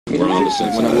We're on the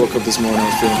same When I woke up this morning, I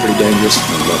was feeling pretty dangerous.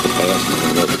 Nothing about the past,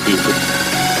 nothing about the future.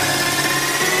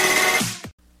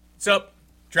 What's up?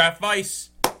 Draft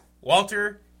Vice.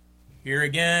 Walter, here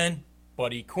again.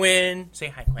 Buddy Quinn. Say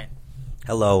hi, Quinn.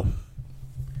 Hello.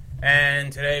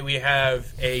 And today we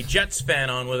have a Jets fan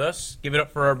on with us. Give it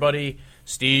up for our buddy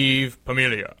Steve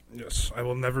Pamilia. Yes, I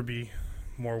will never be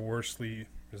more worsely,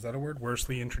 is that a word?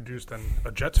 Worsely introduced than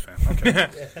a Jets fan. Okay.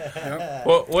 Yep.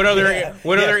 Well, what other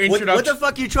introduction? What the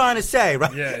fuck are you trying to say,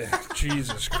 right? Yeah,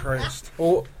 Jesus Christ.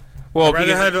 Well, I'd rather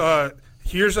because- had,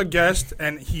 here's a guest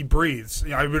and he breathes.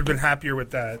 I would have been happier with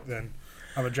that than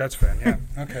I'm a Jets fan. Yeah,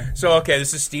 okay. So,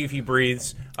 this is Steve. He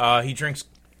breathes. He drinks.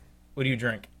 What do you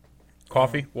drink?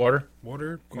 Coffee? Water?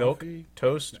 Water, Milk? coffee,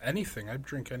 Toast? anything. I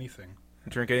drink anything.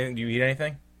 Drink anything? Do you eat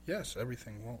anything? Yes,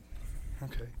 everything. Well,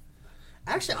 okay.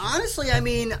 Actually, honestly, I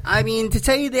mean, to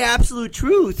tell you the absolute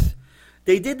truth,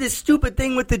 they did this stupid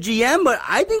thing with the GM, but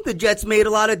I think the Jets made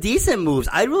a lot of decent moves.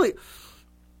 We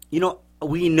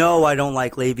know I don't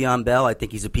like Le'Veon Bell. I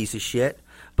think he's a piece of shit.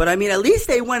 But, I mean, at least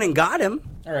they went and got him.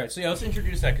 All right, so let's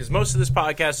introduce that, because most of this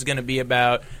podcast is going to be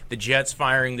about the Jets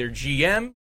firing their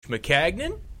GM,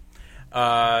 Maccagnan,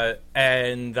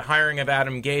 and the hiring of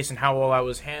Adam Gase and how all that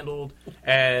was handled,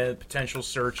 and potential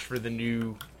search for the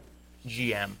new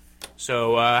GM.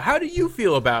 So, how do you guys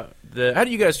feel about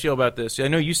this? I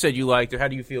know you said you liked it. How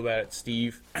do you feel about it,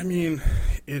 Steve? I mean,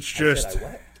 it's just...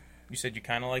 You said you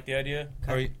kind of like the idea?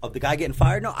 Of the guy getting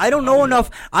fired? No, I don't know enough.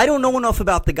 I don't know enough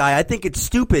about the guy. I think it's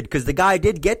stupid because the guy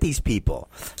did get these people.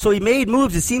 So he made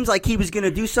moves. It seems like he was going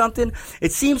to do something.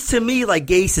 It seems to me like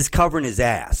Gase is covering his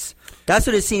ass. That's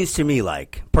what it seems to me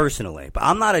like, personally. But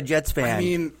I'm not a Jets fan. I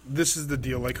mean, this is the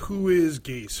deal. Like, who is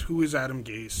Gase? Who is Adam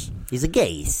Gase? He's a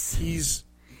Gase. He's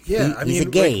he's a like,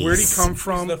 Gase. where'd he come He's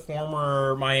from? the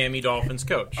former Miami Dolphins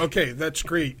coach. Okay, that's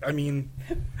great. I mean,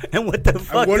 And what the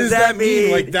fuck what does does that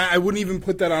mean? Like mean? that, I wouldn't even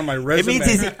put that on my It resume. means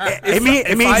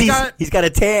he's got a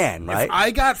tan, right? If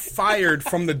I got fired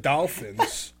from the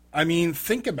Dolphins, I mean,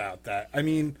 think about that. I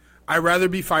mean, I'd rather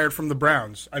be fired from the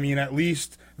Browns. I mean, at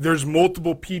least there's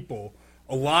multiple people,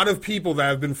 a lot of people that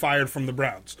have been fired from the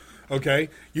Browns. Okay,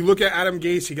 you look at Adam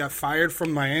Gase; he got fired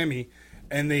from Miami.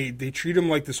 And they treat him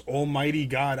like this almighty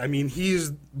god. I mean,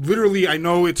 he's literally, I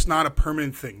know it's not a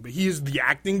permanent thing, but he is the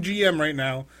acting GM right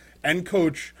now and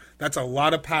coach. That's a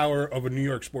lot of power of a New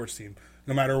York sports team,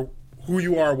 no matter who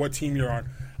you are, what team you're on.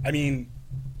 I mean,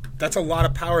 that's a lot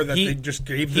of power that they just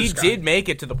gave this guy. He did make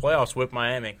it to the playoffs with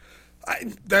Miami.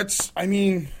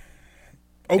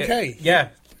 Okay. Yeah.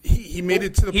 He made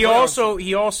it to the playoffs.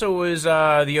 He also was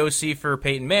the OC for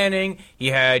Peyton Manning. He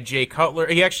had Jay Cutler.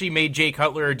 He actually made Jay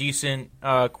Cutler a decent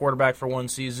quarterback for one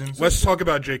season. Let's talk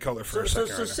about Jay Cutler for a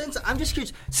second. So I'm just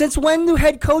curious. Since when do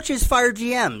head coaches fire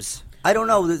GMs? I don't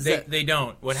know. They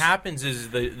don't. What happens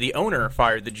is the owner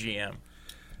fired the GM,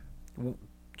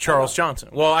 Charles Johnson.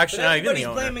 Well, actually, not even the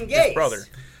owner. Blaming His Gase. brother.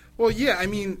 Well, yeah, I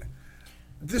mean,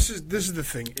 this is the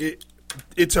thing.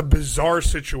 It's a bizarre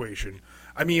situation.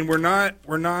 I mean,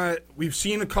 we've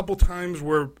seen a couple times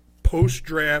where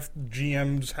post-draft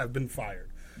GMs have been fired.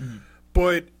 Mm-hmm.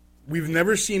 But we've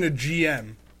never seen a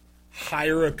GM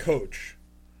hire a coach.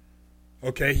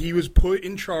 Okay? He was put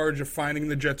in charge of finding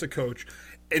the Jets a coach,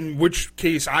 in which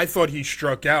case I thought he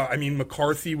struck out. I mean,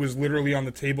 McCarthy was literally on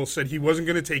the table, said he wasn't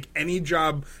going to take any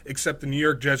job except the New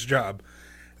York Jets job.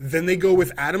 Then they go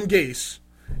with Adam Gase,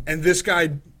 and this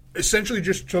guy essentially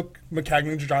just took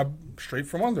Maccagnan's job straight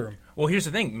from under him. Well, here's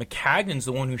the thing. Maccagnan's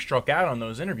the one who struck out on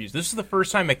those interviews. This is the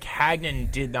first time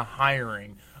Maccagnan did the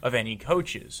hiring of any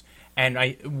coaches.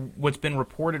 And what's been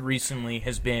reported recently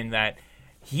has been that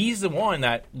he's the one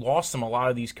that lost him a lot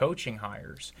of these coaching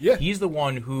hires. Yeah. He's the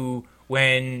one who,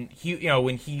 when he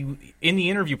in the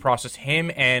interview process,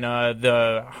 him and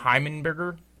the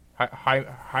Heimendinger.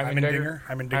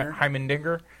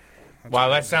 Wow,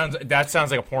 that sounds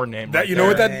like a porn name. You know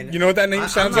what that name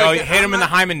sounds like? Hit him in the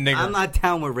Heimendinger. I'm not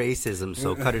down with racism,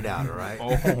 so cut it out, all right?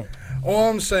 Oh.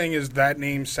 All I'm saying is that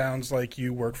name sounds like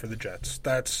you work for the Jets.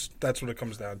 That's what it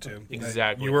comes down to.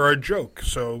 Exactly. You were a joke,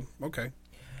 so okay,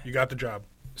 you got the job.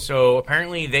 So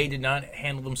apparently they did not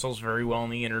handle themselves very well in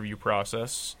the interview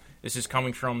process. This is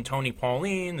coming from Tony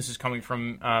Pauline. This is coming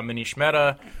from Manish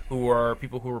Mehta, who are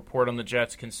people who report on the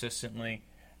Jets consistently.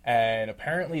 And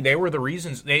apparently they were the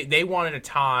reasons they wanted to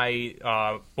tie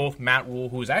both Matt Rule,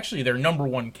 who was actually their number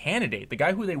one candidate. The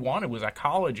guy who they wanted was a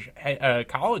college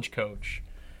coach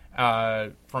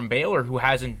from Baylor who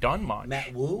hasn't done much.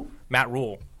 Matt Wu? Matt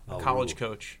Rule, college Wu.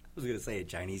 coach. I was going to say a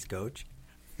Chinese coach.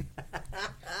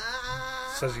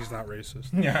 Says he's not racist.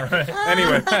 Yeah, right.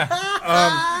 Anyway,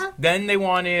 then they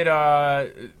wanted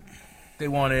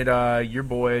your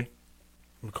boy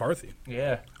McCarthy.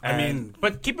 Yeah, I mean,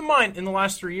 but keep in mind, in the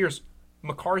last 3 years,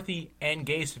 McCarthy and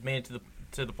Gase have made it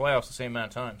to the playoffs the same amount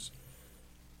of times.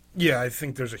 Yeah, I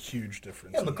think there's a huge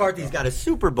difference. Yeah, McCarthy's got a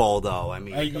Super Bowl, though. I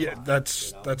mean, yeah, on,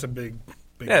 that's a big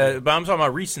Yeah, deal. but I'm talking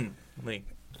about recently.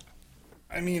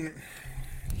 I mean,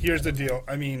 here's the deal.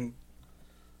 I mean,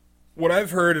 what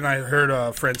I've heard, and I heard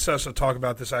Francesa talk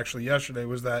about this actually yesterday,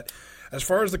 was that as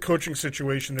far as the coaching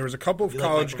situation, there was a couple of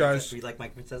college guys. You like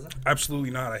Mike Francesa?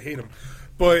 Absolutely not. I hate him.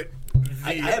 But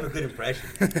I have a good impression.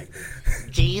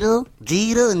 Jeter.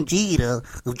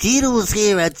 If Jeter was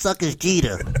here, I'd suck his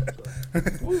Jeter.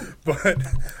 But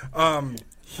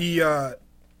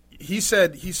he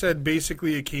said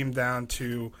basically it came down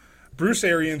to Bruce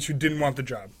Arians, who didn't want the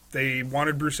job. They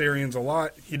wanted Bruce Arians a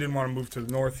lot. He didn't want to move to the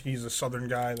north. He's a Southern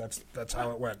guy. That's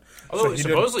how it went. Although So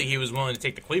supposedly he was willing to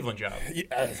take the Cleveland job.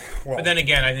 well, But then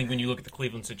again, I think when you look at the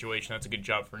Cleveland situation, that's a good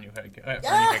job for a new head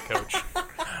coach.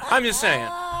 I'm just saying.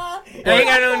 I ain't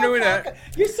got nothing to do with that.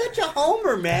 You're such a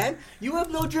homer, man. You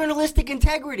have no journalistic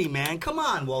integrity, man. Come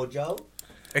on, Wojo.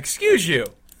 Excuse you.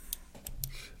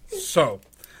 so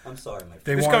I'm sorry, my friend.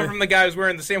 they This wanted. comes from the guy who's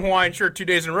wearing the same Hawaiian shirt 2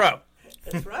 days in a row.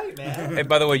 That's right, man. Hey,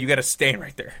 by the way, you got a stain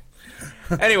right there.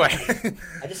 Anyway.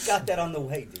 I just got that on the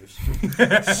way, douche.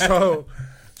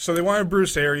 So they wanted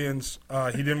Bruce Arians.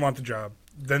 He didn't want the job.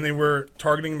 Then they were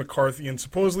targeting McCarthy, and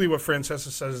supposedly what Francesa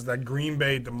says is that Green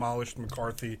Bay demolished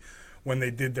McCarthy when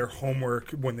they did their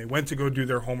homework. When they went to go do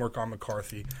their homework on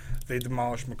McCarthy, they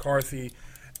demolished McCarthy.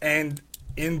 And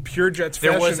in pure Jets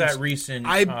There fashion, was that recent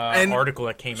article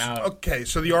that came out. Okay,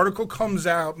 so the article comes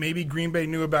out. Maybe Green Bay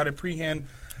knew about it prehand.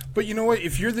 But you know what?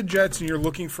 If you're the Jets and you're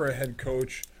looking for a head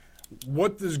coach,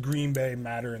 what does Green Bay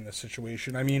matter in this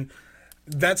situation? I mean,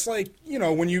 that's like, you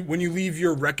know, when you leave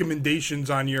your recommendations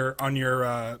on your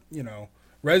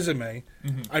resume.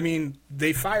 Mm-hmm. I mean,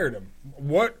 they fired him.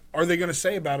 What are they going to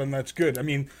say about him that's good? I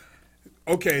mean,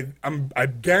 okay, I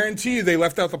guarantee you they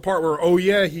left out the part where, oh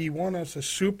yeah, he won us a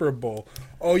Super Bowl.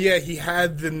 Oh yeah, he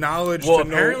had the knowledge. Well, to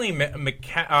know. apparently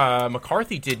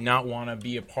McCarthy did not want to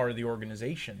be a part of the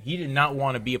organization. He did not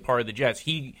want to be a part of the Jets.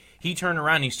 He turned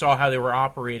around and he saw how they were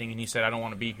operating and he said, I don't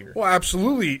want to be here. Well,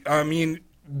 absolutely. I mean,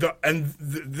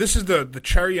 this is the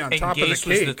cherry on And top Gase of the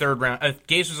cake. was the third round.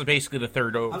 Gase was basically the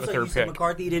third I'm sorry, you third said pick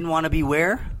McCarthy didn't want to be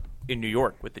where? in New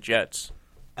York with the Jets.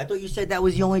 I thought you said that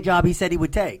was the only job he said he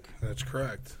would take. That's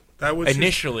correct. That was his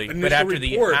Initially, initial but after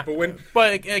report.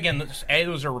 but again, A,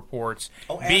 those are reports.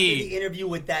 Oh, after B, the interview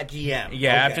with that GM.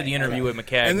 yeah, after the interview with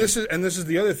McCagnon. and this is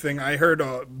the other thing I heard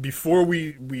before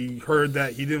we heard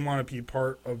that he didn't want to be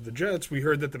part of the Jets. We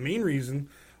heard that the main reason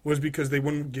was because they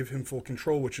wouldn't give him full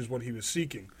control, which is what he was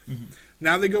seeking. Mm-hmm.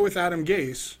 Now they go with Adam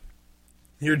Gase.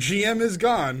 Your GM is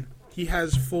gone. He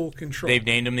has full control. They've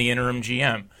named him the interim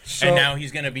GM, So- and now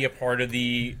he's going to be a part of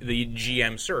the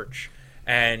GM search.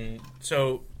 And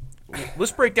so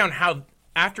let's break down how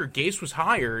after Gase was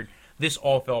hired, this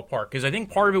all fell apart. Because I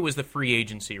think part of it was the free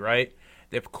agency, right?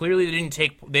 They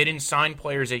didn't sign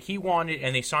players that he wanted,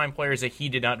 and they signed players that he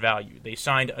did not value. They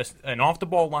signed an off the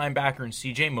ball linebacker in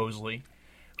C.J. Mosley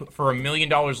for $1 million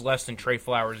less than Trey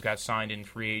Flowers got signed in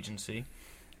free agency.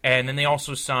 And then they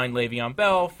also signed Le'Veon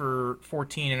Bell for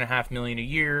 $14.5 million a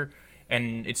year.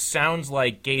 And it sounds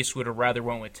like Gase would have rather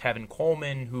went with Tevin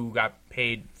Coleman, who got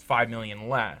paid $5 million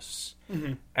less,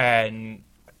 and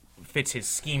fits his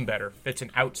scheme better, fits an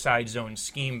outside zone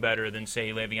scheme better than, say,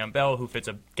 Le'Veon Bell, who fits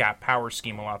a gap power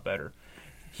scheme a lot better.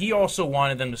 He also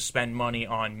wanted them to spend money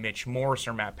on Mitch Morse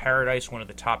or Matt Paradise, one of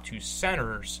the top two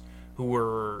centers who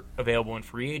were available in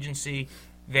free agency.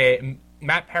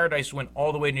 Matt Paradise went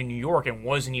all the way to New York and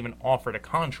wasn't even offered a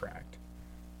contract.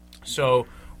 So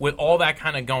with all that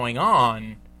kind of going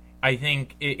on, I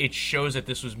think it shows that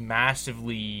this was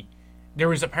massively... There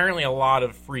was apparently a lot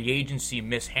of free agency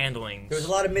mishandlings. There was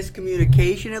a lot of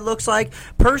miscommunication, it looks like.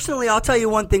 Personally, I'll tell you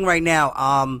one thing right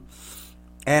now.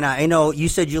 And I know you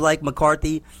said you like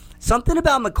McCarthy. Something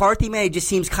about McCarthy, man, he just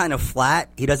seems kind of flat.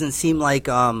 He doesn't seem like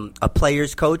a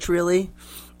player's coach, really.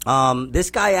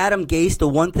 This guy, Adam Gase, the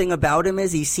one thing about him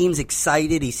is he seems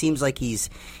excited. He seems like he's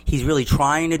really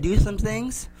trying to do some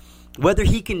things. Whether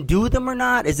he can do them or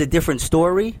not is a different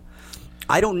story.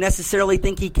 I don't necessarily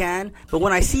think he can. But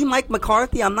when I see Mike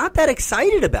McCarthy, I'm not that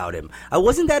excited about him. I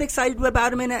wasn't that excited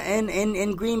about him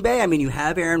in Green Bay. I mean, you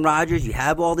have Aaron Rodgers. You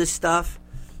have all this stuff.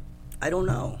 I don't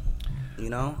know.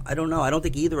 I don't know. I don't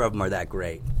think either of them are that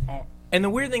great. And the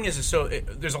weird thing is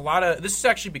there's a lot of... This has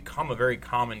actually become a very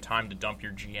common time to dump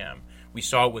your GM. We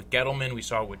saw it with Gettleman. We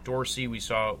saw it with Dorsey. We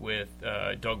saw it with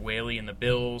Doug Whaley and the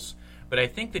Bills. But I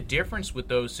think the difference with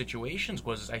those situations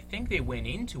was I think they went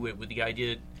into it with the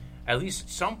idea that at least at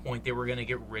some point they were going to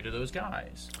get rid of those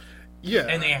guys. Yeah.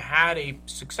 And they had a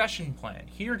succession plan.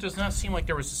 Here, it does not seem like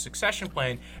there was a succession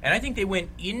plan. And I think they went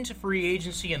into free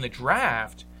agency and the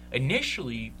draft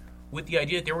initially with the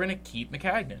idea that they were going to keep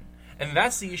Maccagnan. And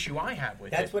that's the issue I have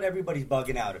with it. That's what everybody's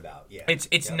bugging out about. Yeah,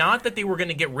 It's not that they were going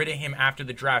to get rid of him after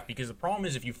the draft, because the problem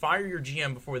is if you fire your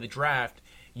GM before the draft,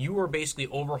 you are basically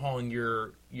overhauling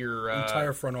your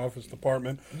entire front office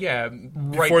department. Yeah,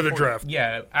 before the draft.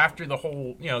 Yeah, after the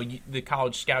whole the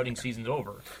college scouting season's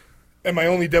over. And my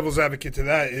only devil's advocate to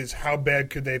that is how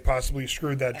bad could they possibly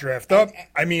screw that draft up?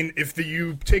 I mean, if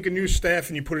you take a new staff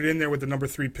and you put it in there with the number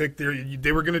 3 pick,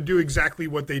 they were going to do exactly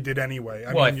what they did anyway.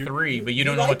 I mean, 3, but you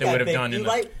don't know what they would have done.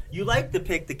 You like to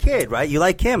pick the kid, right? You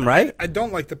like him, right? I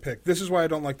don't like the pick. This is why I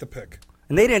don't like the pick.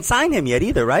 And they didn't sign him yet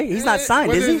either, right? He's not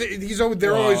signed, is he?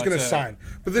 They're always going to sign.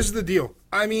 But this is the deal.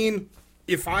 I mean,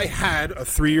 if I had a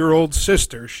 3-year-old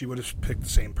sister, she would have picked the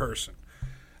same person.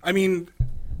 I mean,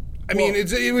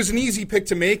 it was an easy pick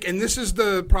to make, and this is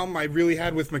the problem I really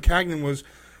had with Maccagnan was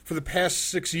for the past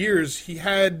 6 years,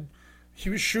 he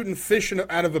was shooting fish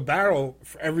out of a barrel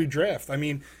for every draft. I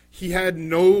mean, he had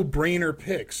no-brainer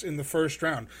picks in the first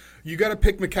round. You got to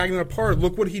pick Maccagnan apart.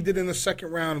 Look what he did in the second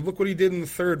round. Look what he did in the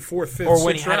third, fourth, fifth, or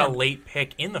when he sixth had round. a late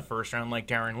pick in the first round, like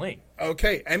Darren Lee.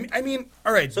 Okay, I mean,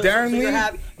 all right, So Darren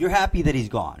Lee. you're happy that he's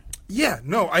gone. Yeah,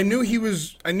 no, I knew he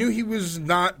was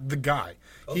not the guy.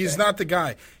 Okay. He's not the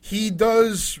guy. He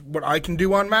does what I can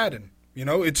do on Madden.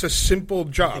 It's a simple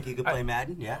job. Think you could play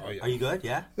Madden? Yeah. Oh, yeah. Are you good?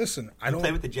 Yeah. Listen, I don't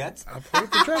play with the Jets. I'll play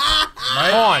with the Jets.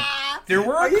 Hold on. There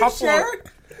were Are you sure?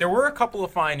 There were a couple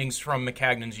of findings from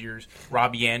Maccagnan's years.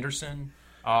 Robbie Anderson,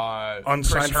 Unsigned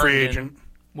Chris free Herndon. agent.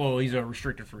 Well, he's a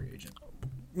restricted free agent.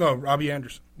 No, Robbie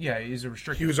Anderson. Yeah, he's a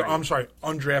restricted. He was. free I'm agent. sorry,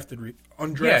 undrafted free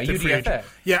UDFA. agent.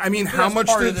 Yeah, I mean, how that's much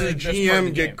part does of the that's part of GM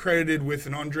the get game. credited with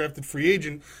an undrafted free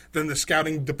agent than the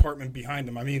scouting department behind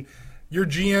him? I mean, your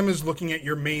GM is looking at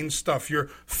your main stuff, your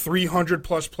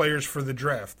 300-plus players for the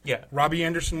draft. Yeah. Robbie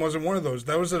Anderson wasn't one of those.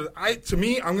 To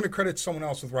me, I'm going to credit someone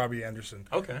else with Robbie Anderson.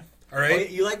 Okay. All right?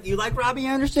 You like Robbie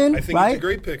Anderson? I think right? it's a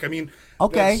great pick. I mean,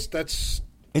 Okay. that's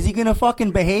Is he gonna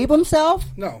fucking behave himself?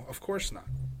 no, of course not.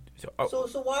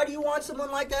 So why do you want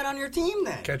someone like that on your team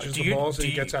then? Catches Do the you- balls and do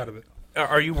he you- gets out of it.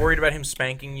 Are you worried about him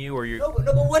spanking you, or you? No,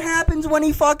 but what happens when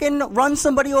he fucking runs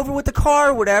somebody over with the car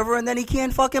or whatever, and then he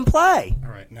can't fucking play?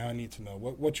 All right, now I need to know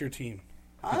what's your team.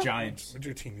 The Giants. What's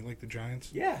your team? You like the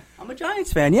Giants? Yeah, I'm a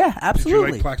Giants fan. Yeah, Did absolutely.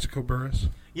 you like Plaxico Burress?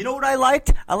 You know what I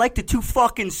liked? I liked the 2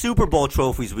 fucking Super Bowl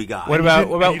trophies we got. What about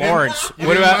You Lawrence? Didn't, you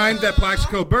What didn't about? mind that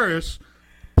Plaxico Burress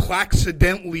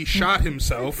accidentally shot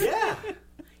himself? Yeah.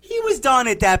 He was done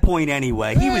at that point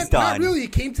anyway. He was done. Not really. He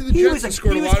came to the He Jets was and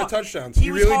scored a he was lot hard- of touchdowns. He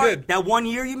was really hard. did. That 1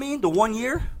 year, you mean? The 1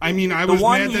 year? I mean, I The was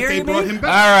 1 mad that year, they you brought mean? him All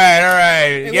back.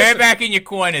 right. Get listen. it back in your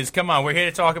corners. Come on, we're here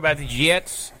to talk about the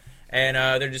Jets and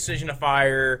their decision to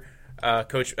fire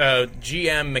Coach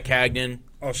GM Maccagnan.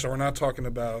 Oh, so we're not talking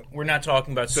about We're not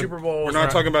talking about Super Bowls. We're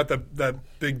not talking about that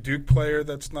big Duke player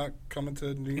that's not coming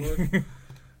to New York.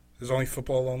 There's only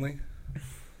football only.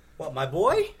 What, my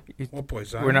boy? What boy,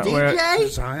 Zion? We're not. DJ?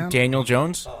 Zion. Daniel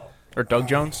Jones or Doug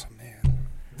Jones.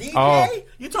 DJ? Oh.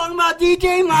 You talking about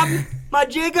DJ, my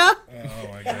jigger? Oh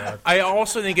my God. I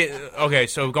also think okay,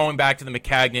 so going back to the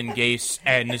Maccagnan, Gase,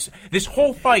 and this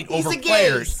whole fight He's over a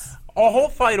players, Gase. a whole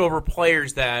fight over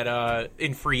players that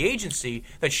in free agency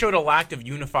that showed a lack of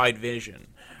unified vision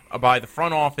by the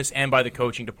front office and by the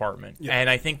coaching department. Yeah. And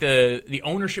I think the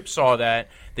ownership saw that.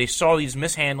 They saw these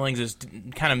mishandlings as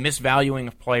kind of misvaluing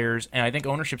of players, and I think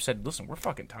ownership said, listen, we're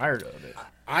fucking tired of it.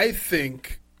 I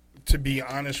think, to be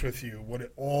honest with you, what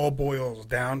it all boils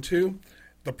down to,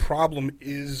 the problem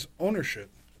is ownership.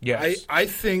 Yes. I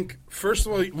think, first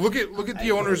of all, look at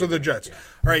the owners of the Jets. All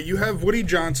right, you have Woody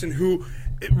Johnson, who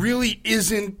it really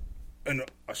isn't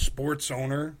a sports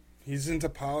owner. He's into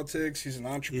politics. He's an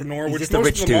entrepreneur, He's which just a most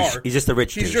rich of them douche. are. He's just a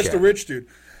rich He's douche, just yeah. a rich dude.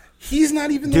 He's not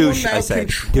even the Douche, one I now said.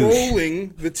 controlling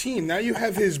the team. Now you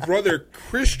have his brother,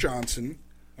 Chris Johnson,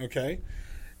 okay,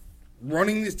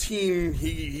 running the team.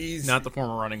 He's Not the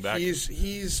former running back. He's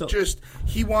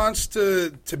he wants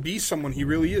to be someone he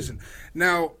really isn't.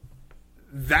 Now,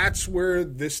 that's where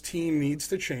this team needs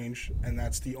to change, and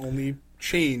that's the only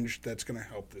change that's going to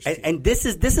help this team. And this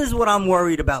is what I'm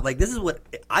worried about. Like, this is what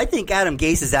I think Adam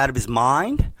Gase is out of his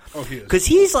mind. Oh, he is. Because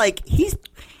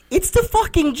it's the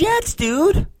fucking Jets,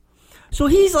 dude. So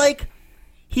he's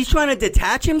trying to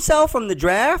detach himself from the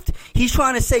draft. He's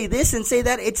trying to say this and say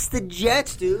that. It's the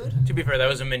Jets, dude. To be fair, that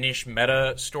was a Manish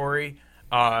Mehta story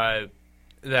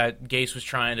that Gase was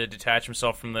trying to detach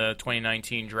himself from the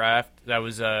 2019 draft. That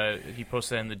was he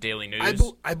posted in the Daily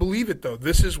News. I believe it, though.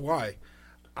 This is why.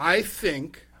 I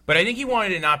think... But I think he wanted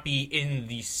to not be in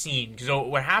the scene because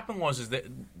what happened was that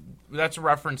that's a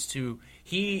reference to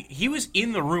he was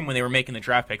in the room when they were making the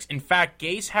draft picks. In fact,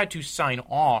 Gase had to sign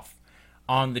off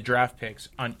on the draft picks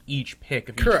on each pick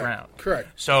of each round. Correct.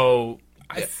 So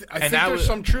I think there's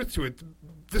some truth to it.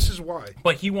 This is why.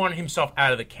 But he wanted himself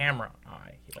out of the camera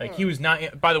eye. Like, he was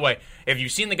not... By the way, if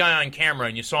you've seen the guy on camera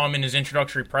and you saw him in his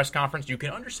introductory press conference, you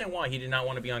can understand why he did not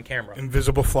want to be on camera.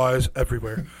 Invisible flies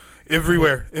everywhere.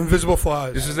 Everywhere. Invisible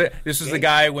flies. This is the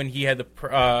guy when he had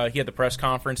the press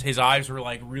conference. His eyes were,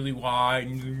 like, really wide.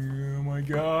 And he's like, oh, my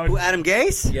God. Who, Adam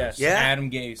Gase? Yes, yeah?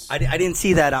 Adam Gase. I didn't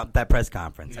see that press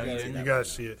conference. You got to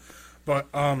see it. But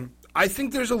I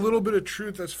think there's a little bit of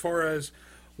truth as far as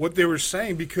what they were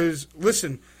saying because,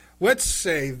 listen, let's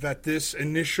say that this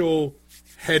initial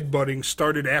headbutting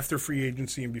started after free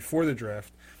agency and before the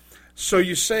draft. So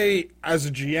you say as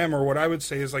a GM, or what I would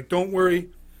say is like, don't worry,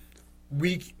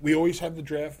 we always have the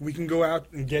draft. We can go out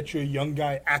and get you a young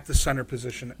guy at the center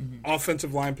position,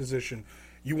 offensive line position.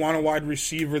 You want a wide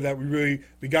receiver that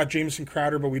we got Jamison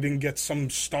Crowder, but we didn't get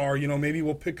some star. You know, maybe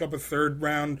we'll pick up a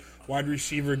third-round wide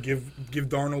receiver, give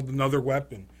Darnold another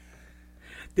weapon.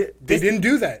 They didn't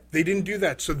do that. They didn't do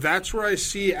that. So that's where I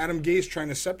see Adam Gase trying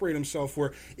to separate himself,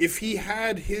 where if he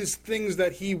had his things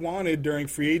that he wanted during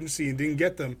free agency and didn't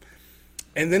get them,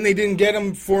 and then they didn't get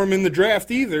him for him in the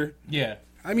draft either. Yeah.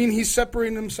 I mean, he's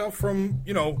separating himself from,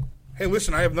 hey,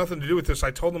 listen, I have nothing to do with this.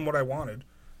 I told them what I wanted.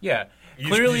 Yeah.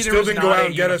 Clearly, you there still was didn't not go out a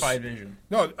and get unified vision.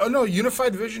 No,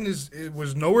 unified vision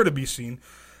was nowhere to be seen.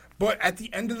 But at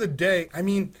the end of the day, I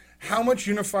mean, how much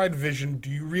unified vision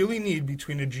do you really need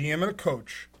between a GM and a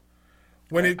coach?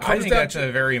 When it comes I think that's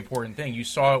a very important thing. You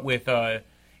saw it with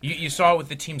you saw it with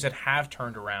the teams that have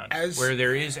turned around, where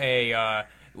there is a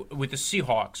with the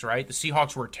Seahawks, right? The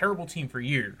Seahawks were a terrible team for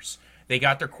years. They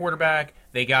got their quarterback,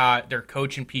 they got their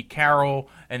coach in Pete Carroll,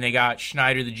 and they got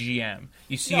Schneider, the GM.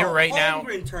 You see it right now.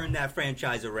 Holmgren turned that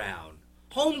franchise around.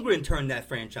 Holmgren turned that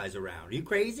franchise around. Are you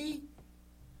crazy?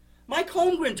 Mike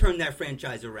Holmgren turned that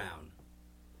franchise around.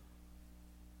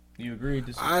 You agree?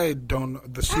 I don't know.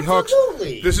 The Seahawks.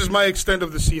 Absolutely. This is my extent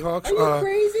of the Seahawks. Are you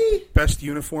crazy? Best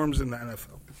uniforms in the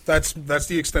NFL. That's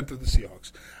the extent of the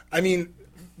Seahawks. I mean,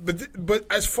 but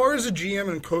as far as a GM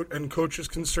and coach is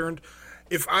concerned,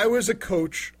 if I was a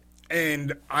coach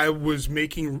and I was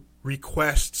making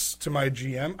requests to my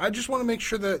GM, I just want to make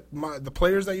sure that the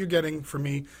players that you're getting for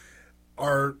me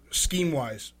are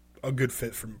scheme-wise a good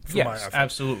fit for my offense. Yes,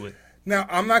 absolutely. Now,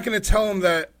 I'm not going to tell them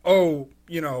that,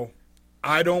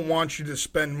 I don't want you to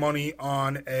spend money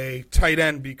on a tight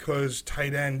end because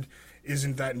tight end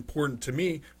isn't that important to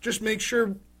me. Just make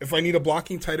sure if I need a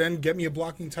blocking tight end, get me a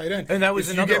blocking tight end. And that was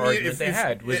another argument they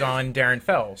had was on Darren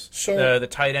Fells, the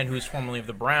tight end who was formerly of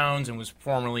the Browns and was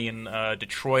formerly in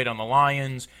Detroit on the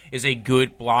Lions, is a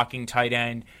good blocking tight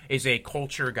end, is a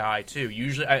culture guy too.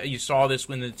 Usually, you saw this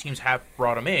when the teams have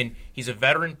brought him in. He's a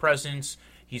veteran presence.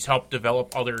 He's helped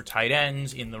develop other tight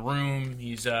ends in the room.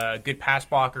 He's a good pass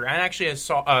blocker and actually has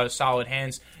solid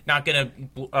hands. Not going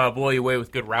to blow you away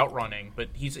with good route running, but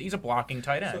he's a blocking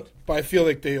tight end. But I feel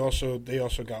like they also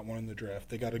got one in the draft.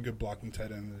 They got a good blocking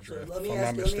tight end in the draft. If I'm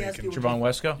not mistaken. Javon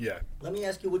Wesco? Yeah. Let me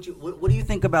ask you what do you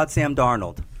think about Sam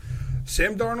Darnold?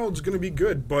 Sam Darnold's going to be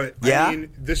good, but I mean,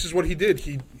 this is what he did.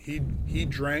 He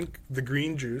drank the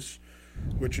green juice,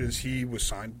 which is he was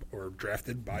signed or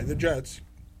drafted by the Jets.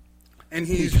 And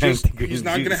he's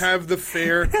not going to have the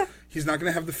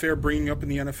fair bringing up in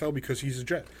the NFL because he's a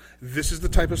Jet. This is the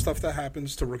type of stuff that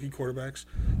happens to rookie quarterbacks.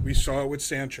 We saw it with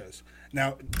Sanchez.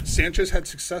 Now, Sanchez had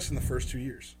success in the first 2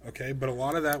 years, okay? But a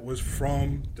lot of that was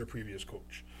from their previous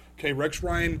coach. Okay, Rex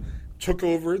Ryan took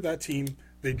over that team.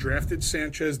 They drafted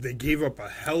Sanchez. They gave up a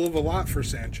hell of a lot for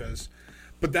Sanchez.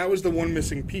 But that was the one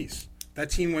missing piece. That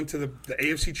team went to the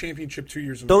AFC Championship 2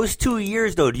 years ago. Those 2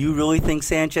 years, though, do you really think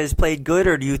Sanchez played good,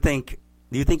 or do you think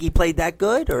he played that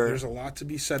good? Or there's a lot to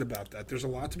be said about that. There's a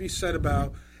lot to be said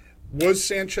about, was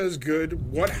Sanchez good?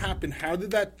 What happened? How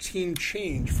did that team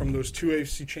change from those two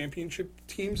AFC Championship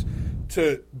teams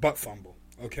to butt fumble?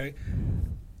 Okay,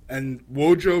 and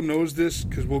Wojo knows this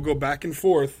because we'll go back and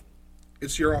forth.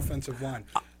 It's your offensive line.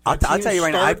 I'll tell you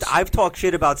right now, I've talked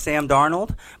shit about Sam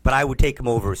Darnold, but I would take him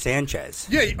over Sanchez.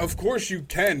 Yeah, of course you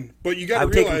can, but you got to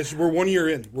realize we're 1 year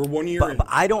in. We're 1 year in. But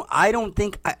I don't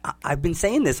think I've been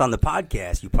saying this on the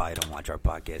podcast. You probably don't watch our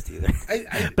podcast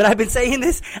either. But I've been saying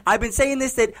this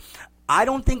that I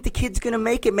don't think the kid's going to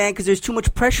make it, man, because there's too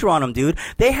much pressure on him, dude.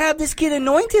 They have this kid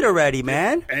anointed already,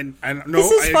 man. And no, this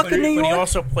is fucking New York. But he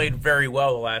also played very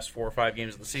well the last 4 or 5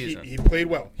 games of the season. He played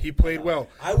well. He played well.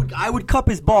 I would cup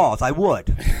his balls. I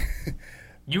would.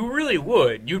 You really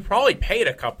would. You'd probably pay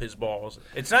to cup his balls.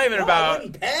 It's not even about. I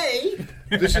wouldn't pay.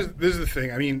 this is the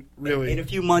thing. I mean, really. In a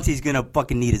few months, he's gonna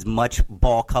fucking need as much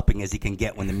ball cupping as he can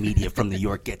get when the media from New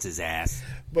York gets his ass.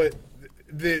 But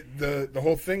the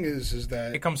whole thing is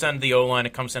that It comes down to the O-line,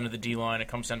 it comes down to the D-line, it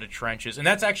comes down to trenches. And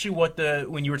that's actually what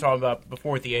when you were talking about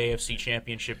before with the AFC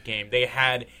Championship game, they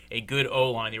had a good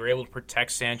O-line. They were able to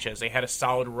protect Sanchez. They had a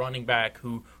solid running back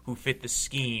who fit the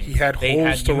scheme. he had They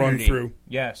holes to run unity. through.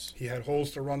 Yes. He had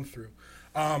holes to run through.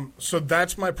 So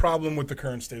that's my problem with the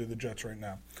current state of the Jets right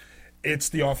now. It's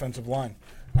the offensive line.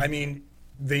 I mean,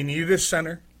 they needed a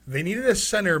center. They needed a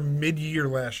center mid-year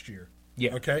last year.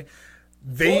 Yeah. Okay?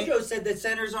 Wojo said that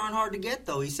centers aren't hard to get,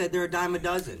 though. He said they're a dime a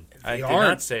dozen. I did aren't.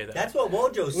 not say that. That's what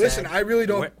Wojo said. Listen, I really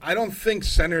don't. Where- I don't think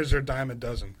centers are a dime a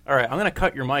dozen. All right, I'm going to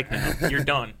cut your mic now. You're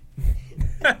done.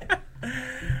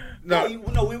 No,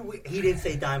 he didn't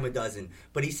say dime a dozen,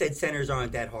 but he said centers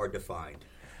aren't that hard to find.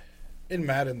 in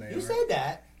Madden they You are. said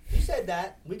that. You said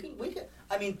that. We can.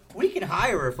 I mean, we can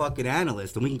hire a fucking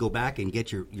analyst, and we can go back and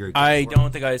get your. I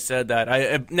don't think I said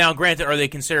that. Now, granted, are they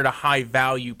considered a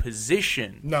high-value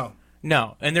position? No.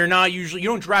 No, and they're not usually. You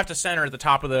don't draft a center at the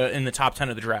top in the top 10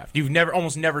 of the draft. You've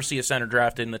almost never see a center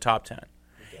drafted in the top 10.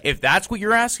 If that's what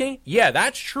you're asking, yeah,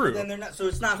 that's true. Then they're not. So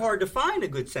it's not hard to find a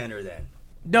good center. Then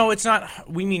No, it's not.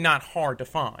 We mean not hard to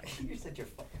find.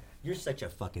 you're such a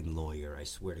fucking lawyer. I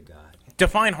swear to God.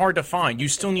 Define hard to find. You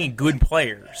still need good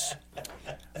players.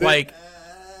 Like,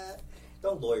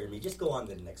 Don't lawyer me. Just go on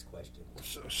to the next question.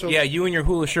 So yeah, you and your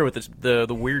hula shirt with the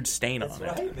weird stain That's on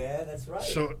it. right, man. That's right.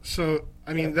 So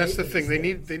I mean that's the thing. They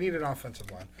need an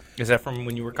offensive line. Is that from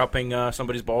when you were cupping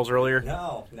somebody's balls earlier?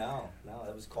 No.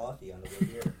 That was coffee on the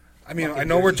way here. I mean, Fucking I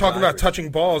know we're Jersey talking about drivers. touching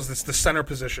balls. It's the center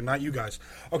position, not you guys.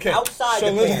 Okay. Outside so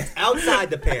the listen- pants. Outside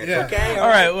the pants. Yeah. Okay. All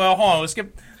right, well, hold on. Let's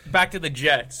get back to the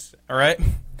Jets. All right.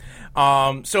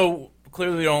 So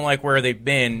clearly, you don't like where they've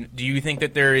been. Do you think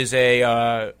that there is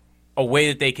a way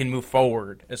that they can move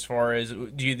forward? As far as,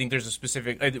 do you think there's a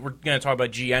specific? We're going to talk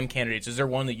about GM candidates. Is there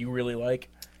one that you really like?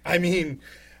 I mean,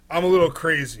 I'm a little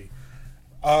crazy.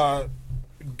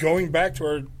 Going back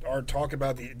to our talk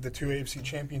about the two AFC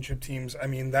championship teams, I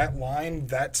mean, that line,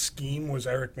 that scheme was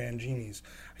Eric Mangini's.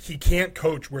 He can't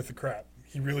coach worth a crap.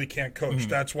 He really can't coach.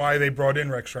 That's why they brought in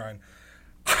Rex Ryan.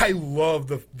 I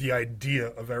love the idea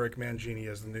of Eric Mangini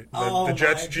as the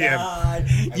Jets GM. God.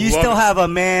 I You love still it. have a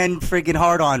man freaking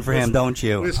hard on for him, don't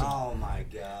you? Listen, Oh my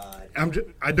God.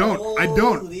 I don't.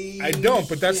 Holy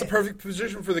But that's the shit. perfect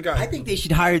position for the guy. I think they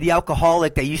should hire the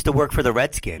alcoholic that used to work for the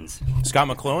Redskins. Scott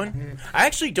McLuhan? I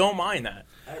actually don't mind that.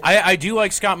 I do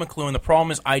like Scott McLuhan. The problem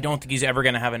is I don't think he's ever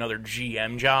going to have another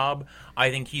GM job.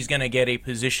 I think he's going to get a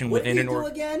position What did within he an do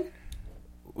again?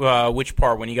 Which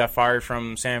part? When he got fired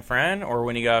from San Fran, or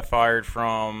when he got fired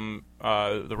from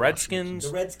the Redskins?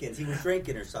 The Redskins. He was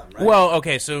drinking or something, right? Well,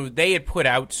 okay, so they had put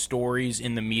out stories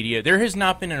in the media. There has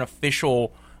not been an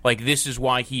official, like, this is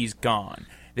why he's gone.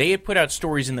 They had put out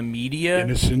stories in the media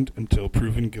Innocent until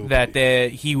proven guilty.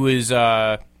 that he was,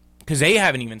 because they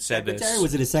haven't even said secretary? this.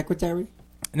 Was it a secretary?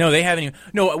 No, they haven't even.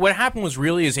 No, what happened was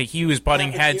really is that he was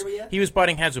butting heads. Cafeteria? He was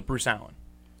butting heads with Bruce Allen,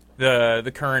 the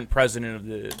current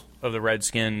president of the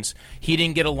Redskins. He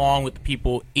didn't get along with the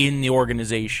people in the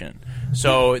organization.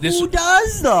 So this, Who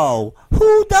does though?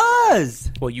 Who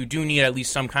does? well, you do need at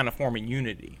least some kind of form of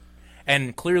unity,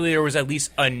 and clearly there was at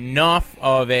least enough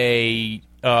of a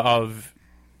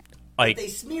like They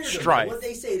smeared him. strife. What did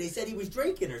they say? They said he was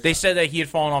drinking or something. They said that he had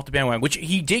fallen off the bandwagon, which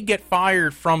he did get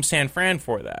fired from San Fran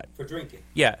for that. For drinking.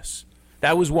 Yes,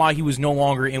 that was why he was no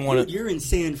longer in one of. Dude, you're in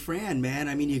San Fran, man.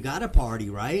 I mean, you got to party,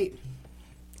 right?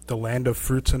 the land of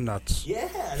fruits and nuts. Yeah,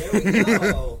 there we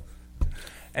go.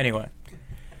 Anyway,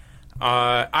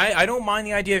 I don't mind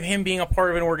the idea of him being a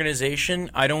part of an organization.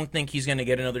 I don't think he's going to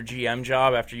get another GM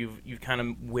job after you've kind of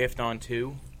whiffed on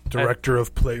two. Director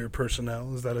of player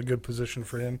personnel. Is that a good position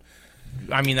for him?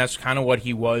 I mean, that's kind of what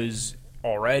he was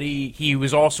already. He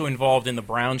was also involved in the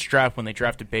Browns draft when they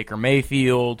drafted Baker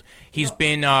Mayfield. He's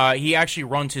been he actually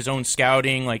runs his own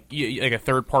scouting, like a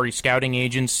third-party scouting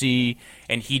agency,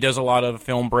 and he does a lot of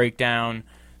film breakdown.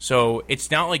 So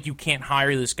it's not like you can't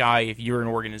hire this guy if you're an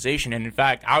organization. And in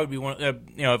fact, I would be one.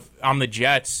 If I'm the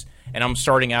Jets and I'm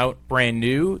starting out brand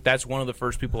new, that's one of the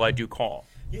first people I do call.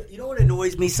 You know what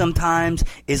annoys me sometimes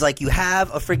is like you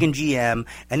have a friggin' GM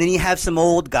and then you have some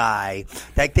old guy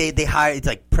that they hire. It's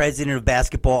like president of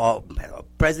basketball,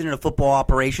 president of football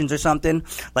operations or something,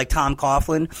 like Tom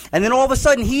Coughlin, and then all of a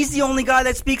sudden he's the only guy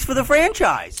that speaks for the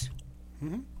franchise.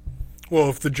 Mm-hmm. Well,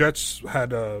 if the Jets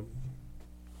had well,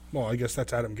 I guess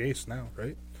that's Adam Gase now,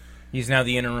 right? He's now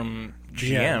the interim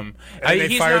GM. And they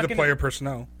he's fired not the gonna- player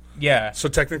personnel. Yeah. So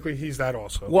technically he's that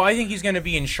also. Well, I think he's going to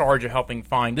be in charge of helping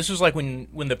find. This was like when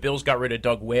the Bills got rid of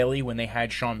Doug Whaley when they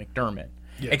had Sean McDermott.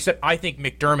 Except I think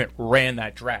McDermott ran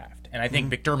that draft. And I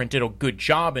think McDermott did a good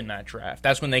job in that draft.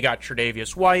 That's when they got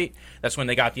Tre'Davious White. That's when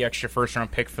they got the extra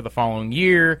first-round pick for the following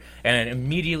year. And then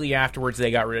immediately afterwards,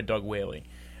 they got rid of Doug Whaley.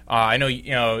 I know,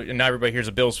 not everybody here's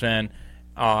a Bills fan.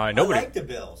 Nobody. I like the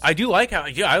Bills. I do like how.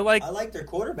 Yeah, I like their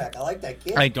quarterback. I like that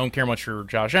kid. I don't care much for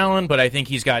Josh Allen, but I think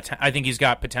he's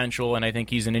got potential, and I think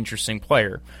he's an interesting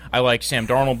player. I like Sam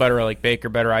Darnold better. I like Baker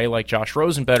better. I like Josh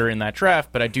Rosen better in that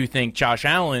draft. But I do think Josh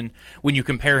Allen, when you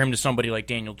compare him to somebody like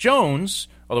Daniel Jones,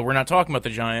 although we're not talking about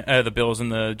the Bills and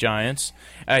the Giants,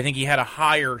 I think he had a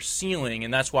higher ceiling,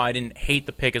 and that's why I didn't hate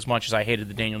the pick as much as I hated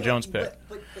the Daniel Jones pick.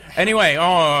 Anyway,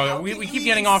 we keep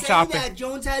getting off topic. That?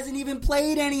 Jones hasn't even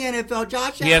played any NFL.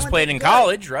 Josh Allen has played in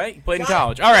college, right? He played in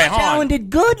college. All right, Josh Allen did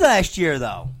good last year,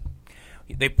 though.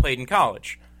 They played in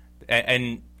college.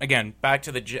 And again, back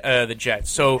to the Jets.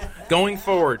 So going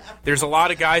forward, there's a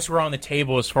lot of guys who are on the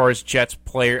table as far as Jets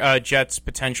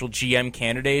potential GM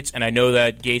candidates, and I know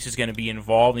that Gase is going to be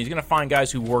involved. And he's going to find guys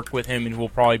who work with him and who will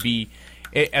probably be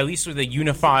at least with a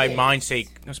unified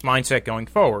mindset going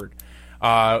forward.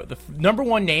 The number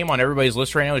one name on everybody's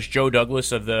list right now is Joe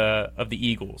Douglas of the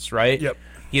Eagles, right? Yep.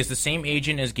 He has the same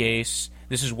agent as Gase.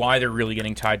 This is why they're really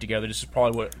getting tied together. This is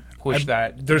probably what pushed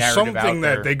that There's narrative something out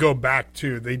there. that they go back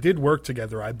to. They did work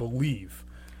together, I believe.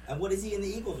 And what is he in the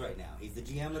Eagles right now? He's the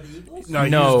GM of the Eagles? No,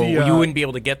 he's the, you wouldn't be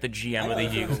able to get the GM of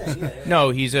the Eagles. No,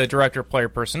 he's a director of player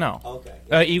personnel.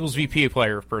 Okay. Eagles VP of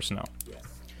player personnel. Yes.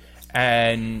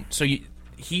 And so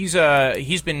he's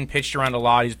been pitched around a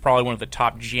lot. He's probably one of the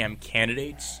top GM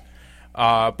candidates.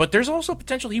 But there's also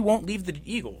potential he won't leave the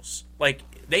Eagles. Like,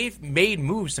 they've made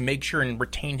moves to make sure and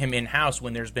retain him in-house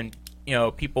when there's been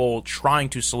people trying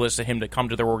to solicit him to come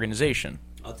to their organization.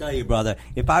 I'll tell you, brother,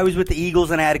 if I was with the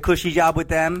Eagles and I had a cushy job with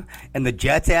them and the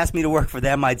Jets asked me to work for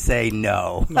them, I'd say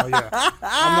no. No, yeah.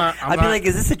 I'd be like,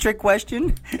 is this a trick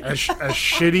question? As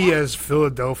shitty as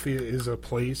Philadelphia is a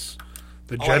place,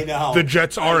 the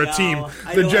Jets are a team.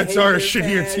 The Jets are a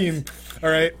shittier team. All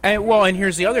right. And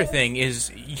here's the other thing is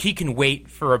he can wait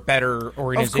for a better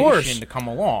organization to come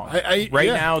along. Right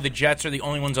now, the Jets are the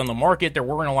only ones on the market. There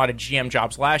weren't a lot of GM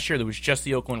jobs last year. There was just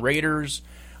the Oakland Raiders.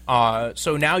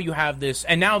 So now you have this.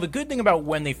 And now the good thing about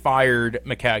when they fired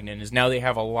McCagnon is now they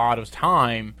have a lot of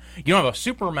time. You don't have a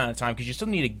super amount of time because you still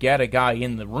need to get a guy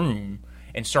in the room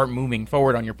and start moving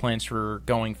forward on your plans for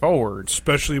going forward.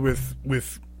 Especially with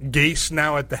Gase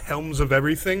now at the helms of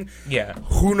everything. Yeah.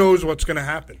 Who knows what's going to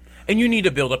happen? And you need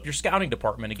to build up your scouting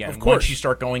department again. Of course. Once you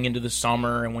start going into the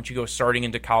summer and once you go starting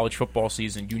into college football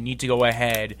season, you need to go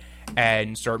ahead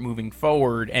and start moving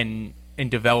forward and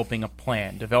developing a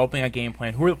plan, developing a game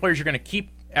plan. Who are the players you're going to keep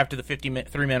after the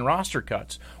 53-man roster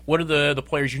cuts? What are the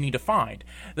players you need to find?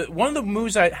 One of the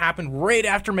moves that happened right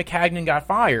after McCagnon got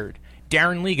fired,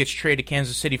 Darren Lee gets traded to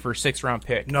Kansas City for a 6th-round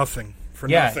pick. Nothing.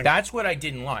 Yeah, that's what I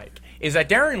didn't like, is that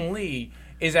Darren Lee –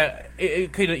 is that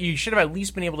you should have at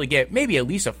least been able to get maybe at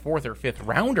least a 4th or 5th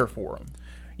rounder for him.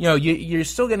 You're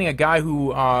still getting a guy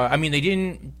who they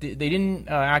didn't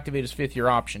activate his 5th-year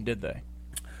option, did they?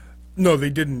 No,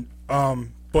 they didn't.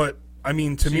 But I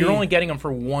mean, to me, you're only getting him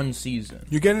for one season.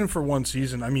 You're getting him for one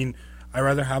season. I mean, I'd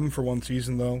rather have him for one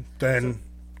season though than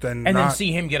then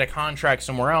see him get a contract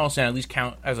somewhere else and at least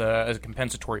count as a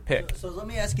compensatory pick. So let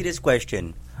me ask you this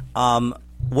question.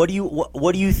 What do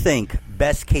you think,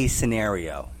 best case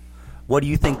scenario, what do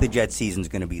you think the Jets season's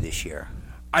going to be this year?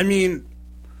 I mean,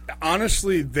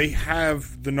 honestly, they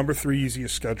have the number 3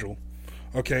 easiest schedule.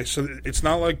 Okay, so it's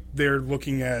not like they're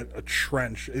looking at a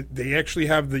trench. They actually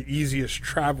have the easiest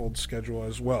traveled schedule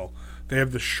as well. They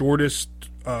have the shortest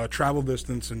travel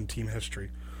distance in team history.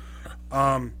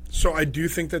 So I do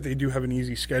think that they do have an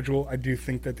easy schedule. I do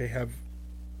think that they have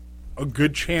a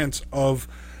good chance of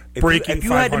breaking 500. If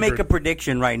you had to make a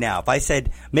prediction right now, if I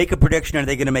said make a prediction, are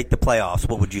they going to make the playoffs,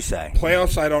 what would you say?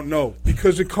 Playoffs, I don't know,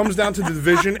 because it comes down to the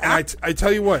division, and I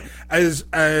tell you what, as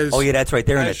oh yeah, that's right,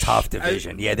 they're in a tough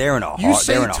division. They're in a hard. You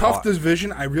say tough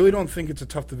division, I really don't think it's a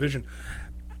tough division.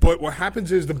 But what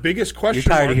happens is the biggest question.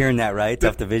 You're tired of hearing that, right?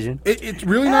 Tough division. It's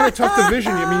really not a tough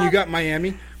division. I mean, you got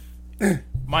Miami.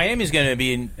 Miami's going to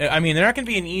be. They're not going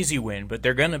to be an easy win, but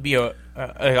they're going to be a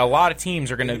lot of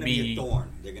teams are going to be. They're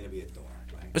going to be a thorn.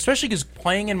 Especially because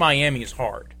playing in Miami is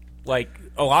hard. Like,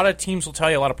 a lot of teams will tell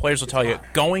you, a lot of players will tell you,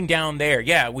 going down there,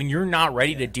 when you're not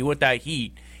ready to deal with that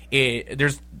heat,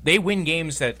 they win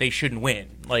games that they shouldn't win,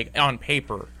 like, on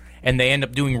paper, and they end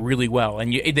up doing really well.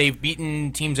 And they've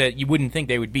beaten teams that you wouldn't think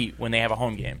they would beat when they have a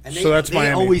home game. And so that's Miami.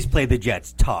 They always play the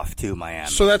Jets tough, too, Miami.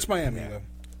 So that's Miami, though.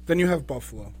 Then you have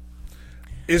Buffalo.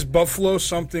 Is Buffalo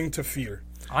something to fear?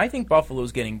 I think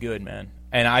Buffalo's getting good, man.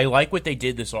 And I like what they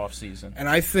did this offseason. And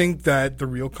I think that the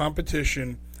real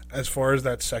competition, as far as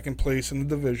that second place in the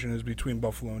division is between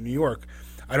Buffalo and New York.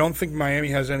 I don't think Miami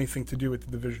has anything to do with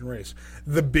the division race.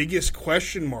 The biggest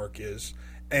question mark is,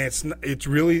 and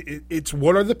it's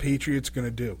what are the Patriots going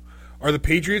to do? Are the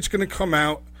Patriots going to come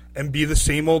out and be the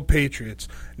same old Patriots?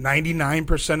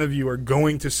 99% of you are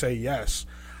going to say yes.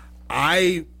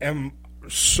 I am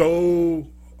so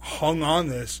hung on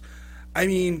this. I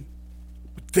mean,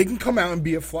 they can come out and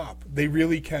be a flop. They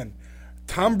really can.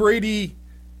 Tom Brady,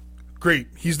 great.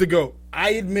 He's the GOAT.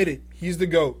 I admit it. He's the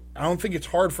GOAT. I don't think it's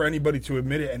hard for anybody to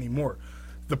admit it anymore.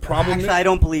 The problem Actually, I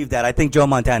don't believe that. I think Joe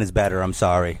Montana's better. I'm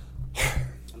sorry.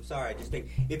 I'm sorry. I just think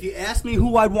if you asked me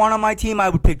who I'd want on my team, I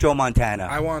would pick Joe Montana.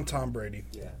 I want Tom Brady.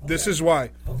 Yeah. Okay. This is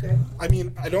why. Okay. I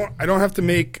mean, I don't have to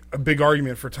make a big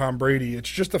argument for Tom Brady. It's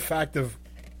just a fact of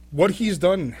what he's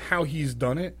done and how he's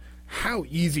done it, how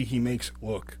easy he makes it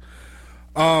look.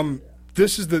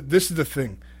 This is the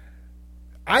thing.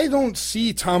 I don't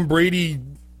see Tom Brady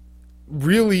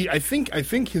really. I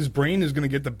think his brain is going to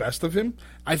get the best of him.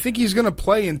 I think he's going to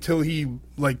play until he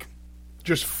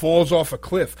just falls off a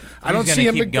cliff. I don't see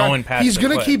him going past. He's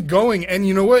going to keep going, and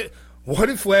you know what? What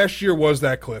if last year was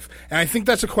that cliff? And I think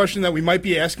that's a question that we might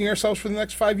be asking ourselves for the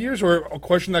next 5 years, or a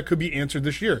question that could be answered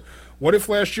this year. What if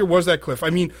last year was that cliff?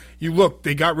 I mean, you look,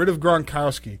 they got rid of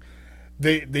Gronkowski.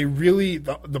 They really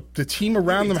the team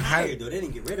around them had. Though. They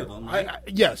didn't get rid of him. Right?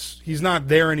 Yes, he's not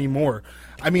there anymore.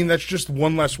 I mean, that's just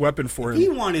one less weapon for him. If he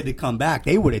wanted to come back,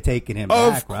 they would have taken him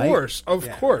back, right? Of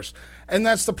course. And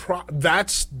that's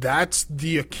that's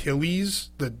the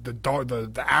Achilles,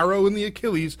 the arrow in the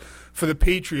Achilles for the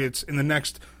Patriots in the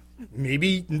next,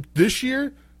 maybe this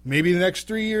year, maybe the next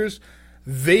 3 years.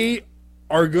 They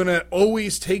are going to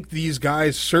always take these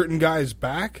guys, certain guys,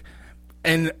 back.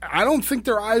 And I don't think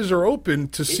their eyes are open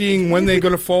to seeing when they're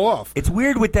going to fall off. It's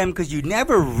weird with them because you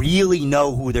never really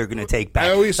know who they're going to take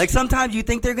back. Sometimes you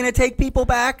think they're going to take people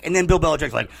back, and then Bill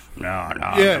Belichick's like, no, I'm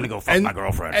going to go fuck my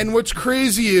girlfriend. And what's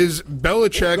crazy is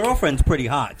Belichick. His girlfriend's pretty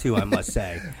hot, too, I must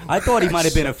say. I thought he might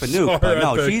have been a Fanuc, but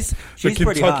no, she's pretty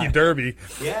hot. The Kentucky Derby.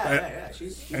 Yeah.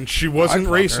 And she wasn't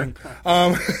racing.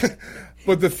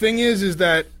 But the thing is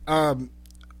that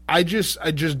I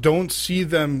just don't see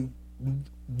them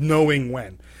knowing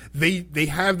when. They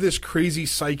have this crazy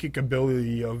psychic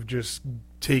ability of just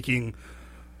taking,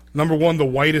 number one, the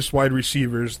whitest wide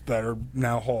receivers that are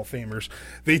now Hall of Famers.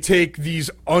 They take these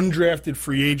undrafted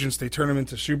free agents, they turn them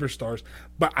into superstars.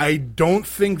 But I don't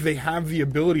think they have the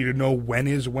ability to know when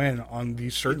is when on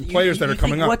these certain players that are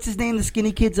coming up. What's his name? The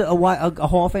skinny kid's a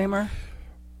Hall of Famer?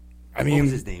 I mean,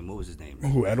 what was his name?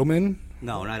 Who, Edelman?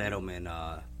 No, not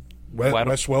Edelman.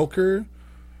 Wes Welker?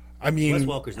 I mean, Wes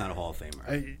Welker's not a Hall of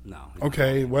Famer. No.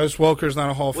 Okay, Wes Welker's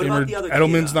not a Hall of Famer. About the other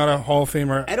Edelman's kid, not a Hall of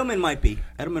Famer. Edelman might be.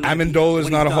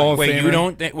 Amendola's not a Hall of Famer. You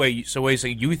don't think? So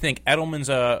you think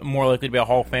Edelman's more likely to be a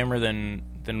Hall of Famer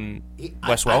than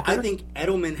Wes Welker? I think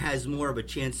Edelman has more of a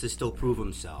chance to still prove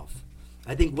himself.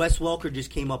 I think Wes Welker just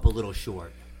came up a little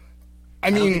short. I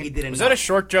mean, think he did was that a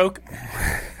short joke?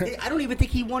 I don't even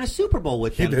think he won a Super Bowl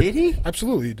with them. Did he?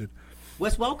 Absolutely, he did.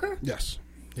 Wes Welker? Yes.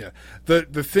 Yeah.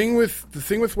 The thing with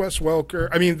Wes Welker,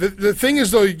 I mean, the thing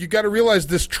is, though, you got to realize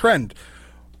this trend.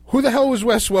 Who the hell was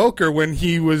Wes Welker when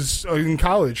he was in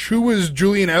college? Who was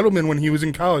Julian Edelman when he was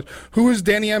in college? Who was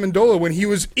Danny Amendola when he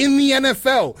was in the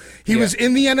NFL? He was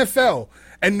in the NFL,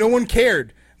 and no one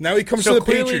cared. Now he comes to the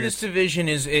Patriots. So clearly this division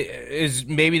is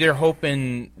maybe they're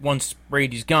hoping once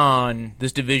Brady's gone,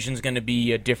 this division's going to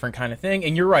be a different kind of thing.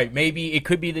 And you're right. Maybe it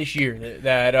could be this year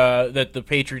that the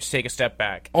Patriots take a step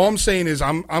back. All I'm saying is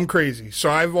I'm crazy. So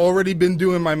I've already been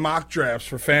doing my mock drafts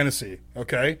for fantasy,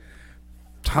 okay?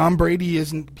 Tom Brady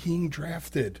isn't being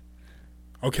drafted,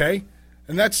 okay?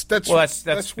 And that's why.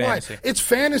 Fantasy. It's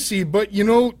fantasy, but, you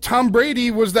know, Tom Brady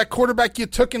was that quarterback you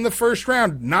took in the first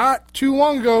round not too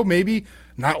long ago, maybe –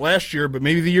 not last year, but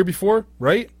maybe the year before,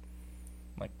 right?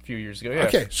 Like a few years ago, yeah.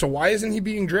 Okay, so why isn't he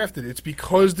being drafted? It's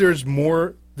because there's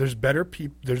better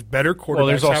quarterbacks. Well,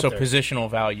 there's also out there.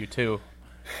 Positional value too.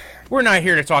 We're not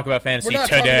here to talk about fantasy today.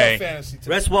 Talking about fantasy today.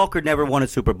 Wes Welker never won a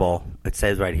Super Bowl. It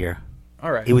says right here.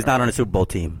 All right. He was not on a Super Bowl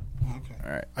team. Okay.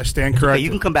 All right. I stand corrected. Okay,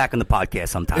 you can come back on the podcast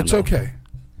sometime. It's okay.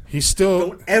 He's still.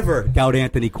 Don't ever doubt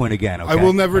Anthony Quinn again. Okay? I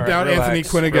will never doubt Anthony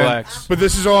Quinn again. Relax. But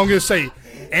this is all I'm going to say.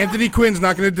 Anthony Quinn's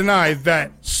not going to deny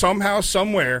that somehow,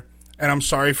 somewhere, and I'm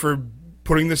sorry for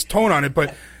putting this tone on it,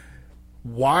 but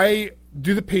why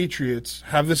do the Patriots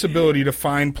have this ability to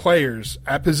find players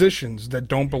at positions that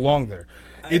don't belong there?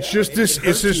 It's just this.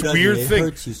 It's this weird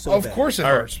thing. Of course, it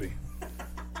hurts me.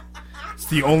 It's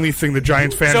the only thing the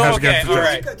Giants fan has against the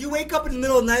Giants. You wake up in the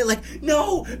middle of the night like,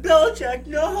 no, Belichick,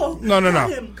 no. No.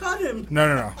 Cut him.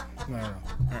 No.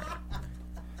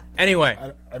 Anyway,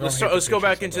 I don't let's hate the go Patriots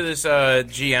back that into much.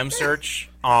 this GM search.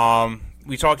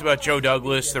 We talked about Joe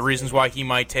Douglas, the reasons why he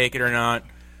might take it or not.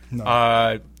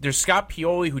 No. There's Scott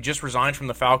Pioli, who just resigned from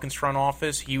the Falcons front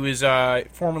office. He was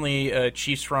formerly a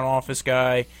Chiefs front office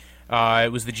guy.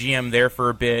 Was the GM there for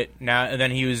a bit. And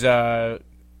then he was Dimitroff's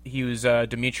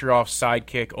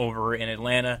sidekick over in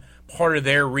Atlanta. Part of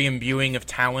their re-imbuing of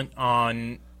talent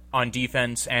on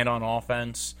defense and on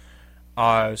offense.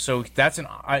 So that's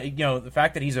the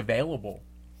fact that he's available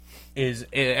is,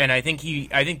 and I think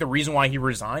the reason why he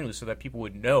resigned was so that people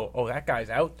would know, oh, that guy's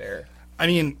out there. I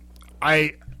mean,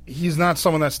 he's not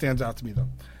someone that stands out to me, though.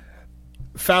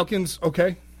 Falcons,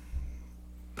 okay.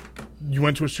 You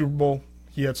went to a Super Bowl.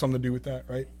 He had something to do with that,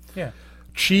 right? Yeah.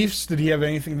 Chiefs, did he have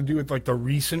anything to do with, like, the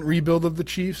recent rebuild of the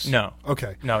Chiefs? No.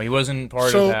 Okay. No, he wasn't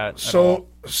part of that at all.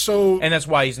 And that's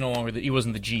why he's no longer he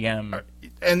wasn't the GM.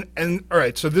 And all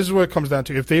right, so this is what it comes down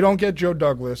to. If they don't get Joe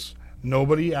Douglas,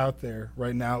 nobody out there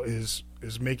right now is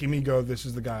making me go, this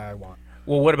is the guy I want.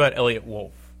 Well, what about Elliott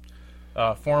Wolf?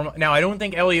 Now, I don't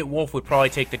think Elliott Wolf would probably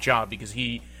take the job because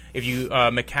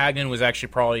McCagnon was actually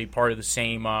probably part of the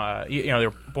same.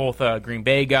 They're both Green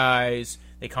Bay guys.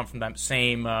 They come from that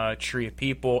same tree of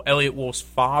people. Elliott Wolf's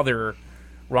father,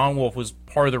 Ron Wolf, was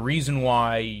part of the reason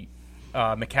why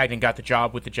McCagnon got the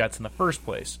job with the Jets in the first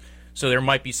place. So there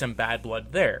might be some bad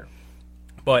blood there.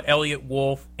 But Elliott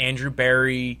Wolf, Andrew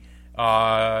Berry,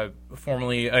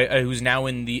 formerly who's now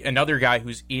another guy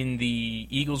who's in the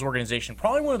Eagles organization,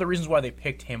 probably one of the reasons why they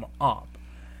picked him up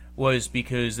was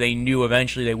because they knew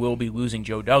eventually they will be losing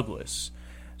Joe Douglas.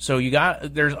 So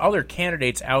there's other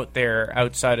candidates out there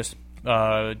outside of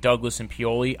Douglas and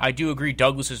Pioli. I do agree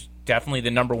Douglas is definitely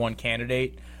the number one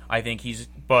candidate. I think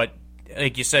but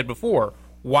like you said before,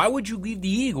 why would you leave the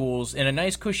Eagles in a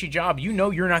nice cushy job? You know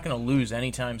you're not going to lose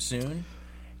anytime soon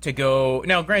to go.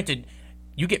 Now, granted,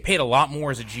 you get paid a lot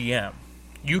more as a GM.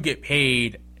 You get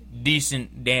paid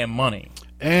decent damn money.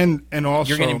 And also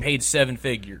you're getting paid 7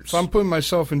 figures. So I'm putting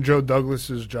myself in Joe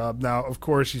Douglas's job. Now, of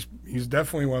course, he's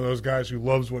definitely one of those guys who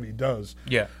loves what he does.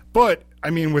 Yeah. But I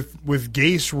mean, with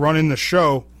Gase running the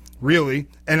show, really,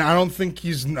 and I don't think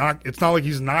it's not like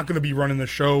he's not going to be running the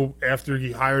show after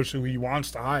he hires who he wants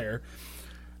to hire.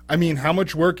 I mean, how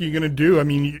much work are you going to do? I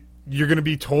mean, you're going to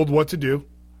be told what to do.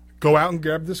 Go out and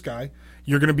grab this guy.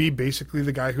 You're going to be basically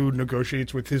the guy who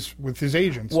negotiates with his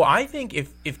agents. Well, I think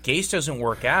if Gase doesn't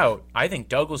work out, I think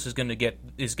Douglas is going to get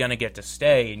to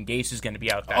stay, and Gase is going to be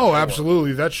out that door.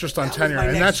 Absolutely. That's just on tenure,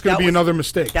 and that's going to be another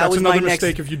mistake. That's another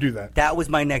mistake if you do that. That was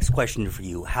my next question for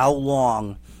you. How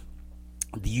long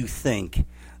do you think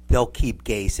they'll keep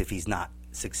Gase if he's not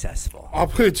successful? I'll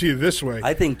put it to you this way.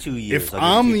 I think 2 years. If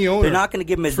I'm the owner, they're not going to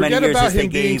give him as many years as they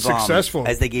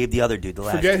gave the other dude.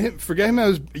 Forget him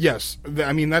as yes.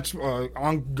 I mean that's an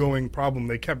ongoing problem.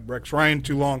 They kept Rex Ryan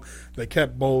too long. They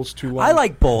kept Bowles too long. I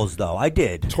like Bowles though. I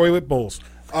did. Toilet Bowles.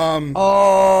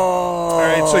 All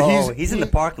right, so he's in the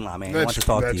parking lot, man. I want to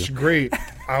talk to you. That's great.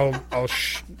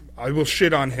 I will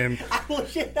shit on him.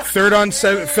 Third and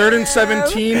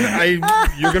 17.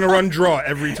 You're gonna run draw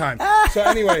every time. So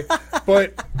anyway,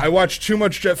 but I watch too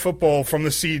much Jet football from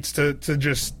the seats to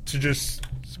just.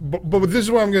 But this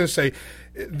is what I'm gonna say.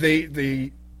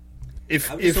 I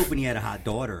was hoping he had a hot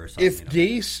daughter or something. If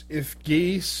Gase,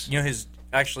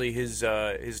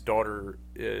 his daughter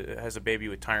has a baby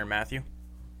with Tyrann Mathieu.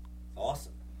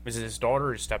 Awesome. Is it his daughter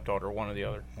or his stepdaughter? One or the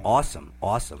other. Awesome.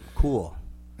 Cool.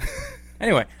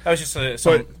 Anyway, that was just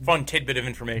some fun tidbit of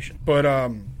information. But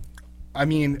I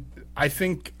mean, I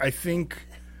think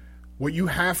what you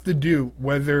have to do,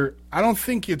 I don't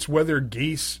think it's whether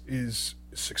Gase is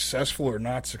successful or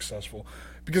not successful,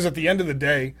 because at the end of the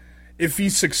day, if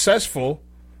he's successful,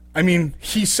 I mean,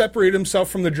 he separated himself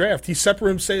from the draft. He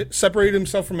separated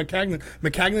himself from McCagnon.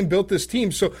 McCagnon built this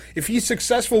team. So if he's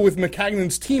successful with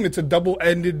McCagnon's team, it's a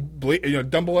double-ended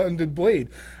blade.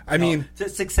 I mean,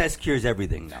 success cures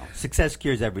everything. Now, success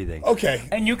cures everything. Okay,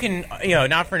 and you can,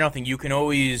 not for nothing, you can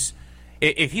always.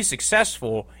 If he's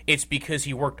successful, it's because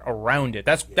he worked around it.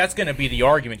 That's going to be the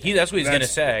argument. That's what he's going to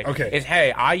say. Okay. Is,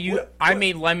 hey, I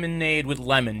made lemonade with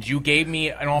lemons. You gave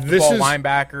me an off-the-ball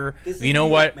linebacker. You know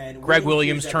what? Greg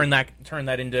Williams turned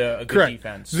that into a good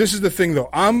defense. This is the thing,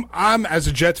 though. I'm as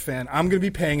a Jets fan, I'm going to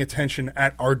be paying attention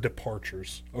at our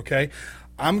departures. Okay,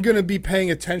 I'm going to be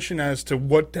paying attention as to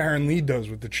what Darren Lee does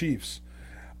with the Chiefs.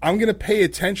 I'm going to pay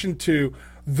attention to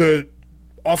the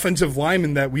offensive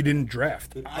lineman that we didn't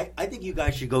draft. I think you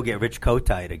guys should go get Rich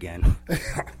Kotite again.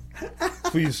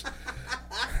 Please.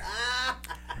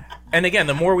 And again,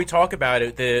 the more we talk about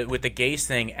it, with the Gase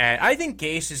thing, I think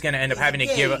Gase is going to end up having to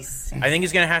give. I think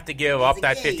he's going to have to give up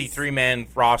that 53-man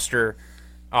roster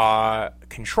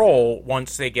control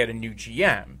once they get a new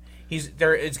GM.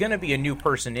 It's going to be a new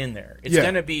person in there. It's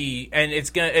going to be, and it's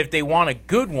going. If they want a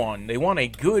good one, they want a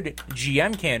good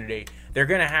GM candidate. They're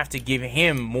going to have to give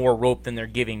him more rope than they're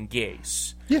giving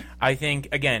Gase. Yeah. I think,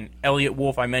 again, Elliot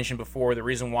Wolf, I mentioned before the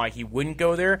reason why he wouldn't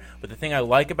go there, but the thing I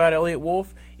like about Elliot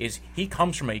Wolf is he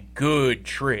comes from a good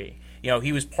tree.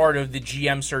 He was part of the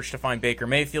GM search to find Baker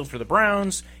Mayfield for the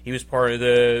Browns. He was part of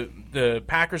the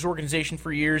Packers organization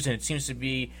for years, and it seems to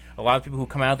be a lot of people who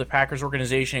come out of the Packers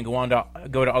organization and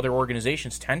go to other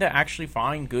organizations tend to actually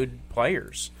find good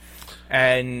players.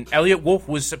 And Elliot Wolf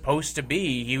was supposed to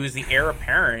be, he was the heir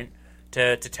apparent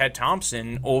to Ted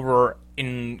Thompson over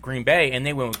in Green Bay, and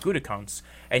they went with Gutekunst.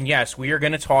 And yes, we are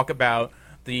going to talk about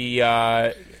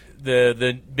the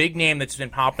big name that's been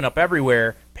popping up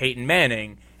everywhere, Peyton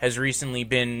Manning, has recently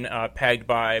been pegged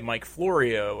by Mike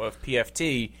Florio of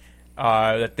PFT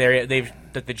that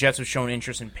the Jets have shown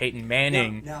interest in Peyton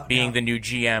Manning being the new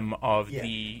GM of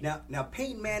the. Now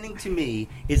Peyton Manning to me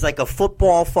is like a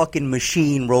football fucking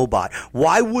machine robot.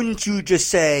 Why wouldn't you just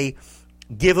say,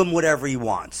 give him whatever he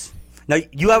wants? Now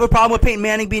you have a problem with Peyton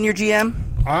Manning being your GM?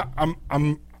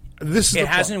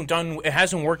 It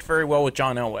hasn't worked very well with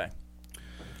John Elway.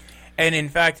 And in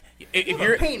fact,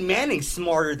 Peyton Manning's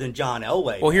smarter than John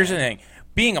Elway. Well, here's the thing: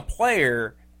 being a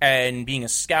player and being a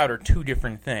scout are two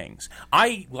different things.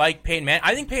 I like Peyton Manning.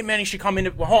 I think Peyton Manning should come in.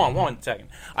 Hold on 1 second.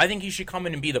 I think he should come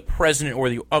in and be the president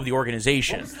of the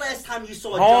organization. When was the last time you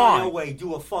saw John Elway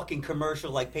do a fucking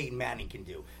commercial like Peyton Manning can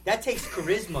do? That takes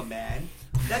charisma, man.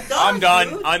 That does, I'm done.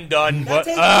 Dude. I'm done. That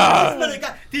takes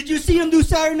charisma. Did you see him do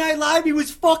Saturday Night Live? He was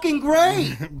fucking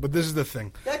great. But this is the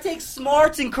thing. That takes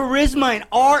smarts and charisma and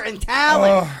art and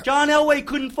talent. John Elway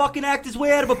couldn't fucking act his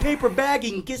way out of a paper bag.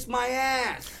 He can kiss my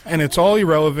ass. And it's all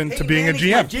irrelevant Peyton to being Manning's a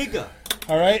GM. my jigga.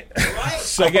 All right?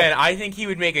 So again, I think he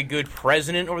would make a good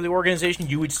president over the organization.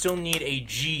 You would still need a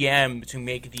GM to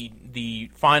make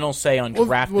the final say on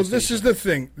draft decisions. This is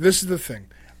the thing.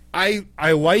 I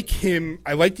like him.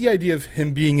 I like the idea of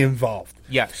him being involved.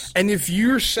 Yes. And if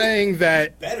you're saying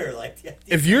that Adam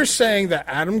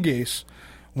Gase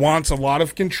wants a lot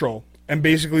of control, and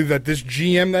basically that this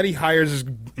GM that he hires is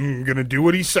going to do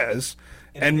what he says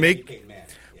and make.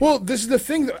 Well, this is the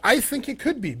thing that I think it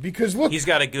could be, because look, he's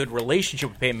got a good relationship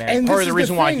with Peyton Manning. And part of the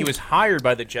reason why he was hired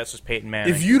by the Jets was Peyton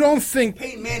Manning. If you don't think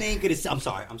Peyton Manning ain't gonna, I'm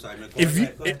sorry.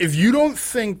 If you don't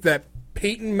think that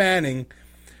Peyton Manning.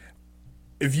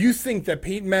 If you think that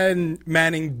Peyton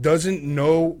Manning doesn't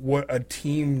know what a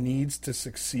team needs to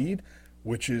succeed,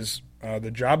 which is the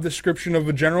job description of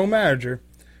a general manager,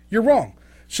 you're wrong.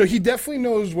 So he definitely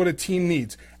knows what a team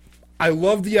needs. I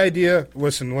love the idea.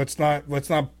 Listen, let's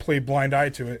not play blind eye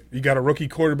to it. You got a rookie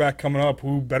quarterback coming up.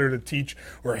 Who better to teach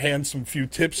or hand some few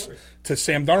tips to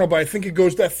Sam Darnold? But I think it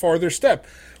goes that farther step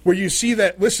where you see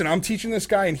that, listen, I'm teaching this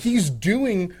guy and he's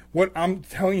doing what I'm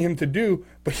telling him to do,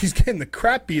 but he's getting the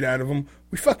crap beat out of him.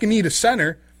 We fucking need a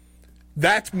center.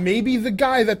 That's maybe the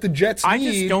guy that the Jets need. I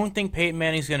just don't think Peyton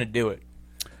Manning's going to do it.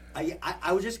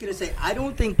 I was just going to say, I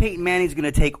don't think Peyton Manning's going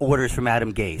to take orders from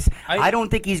Adam Gase. I don't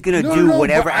think he's going to do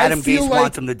whatever Adam Gase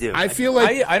wants him to do. I feel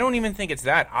like I don't even think it's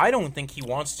that. I don't think he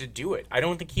wants to do it. I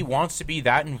don't think he wants to be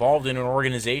that involved in an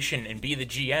organization and be the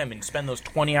GM and spend those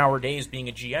 20-hour days being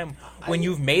a GM when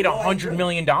you've made $100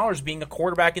 million being a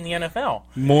quarterback in the NFL.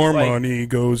 More money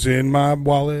goes in my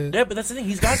wallet. Yeah, but that's the thing.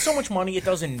 He's got so much money, it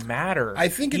doesn't matter. I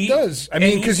think it does. I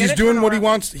mean, because he's doing what he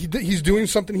wants. He's doing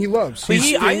something he loves.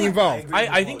 He's staying involved.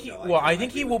 I think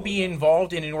he will be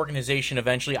involved in an organization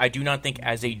eventually. I do not think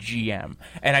as a GM.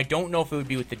 And I don't know if it would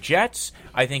be with the Jets.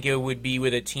 I think it would be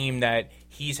with a team that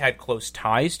he's had close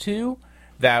ties to.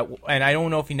 And I don't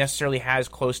know if he necessarily has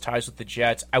close ties with the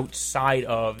Jets outside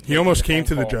of... He almost came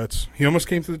to the Jets.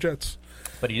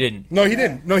 But he didn't. No, he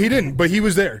didn't. But he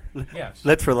was there. Yes.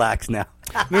 Let's relax now.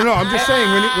 No. I'm just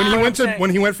saying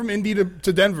when he went from Indy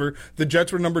to Denver, the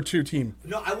Jets were number 2 team.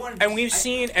 We've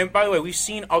seen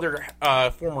other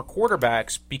former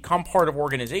quarterbacks become part of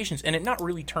organizations, and it not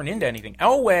really turn into anything.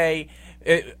 Elway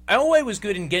was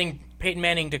good in getting Peyton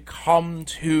Manning to come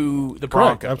to the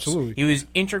Broncos. Correct, absolutely. He was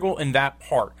integral in that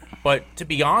part. But to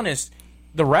be honest,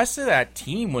 the rest of that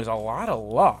team was a lot of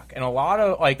luck and a lot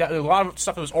of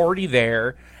stuff that was already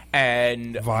there.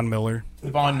 And Von Miller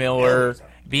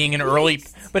being an early,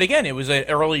 but again, it was an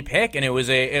early pick, and it was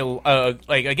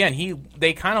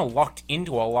they kind of lucked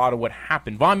into a lot of what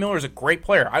happened. Von Miller is a great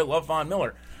player. I love Von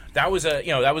Miller. That was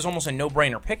almost a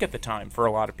no-brainer pick at the time for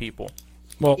a lot of people.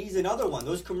 Well, He's another one.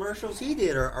 Those commercials he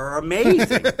did are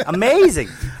amazing. Amazing.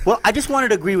 Well, I just wanted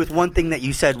to agree with one thing that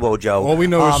you said, Wojo. all we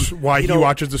know is why he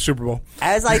watches the Super Bowl.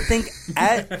 As I think,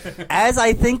 as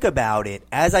I think about it,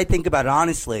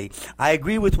 honestly, I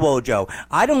agree with Wojo.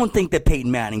 I don't think that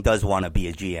Peyton Manning does want to be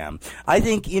a GM. I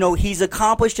think, he's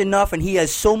accomplished enough and he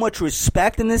has so much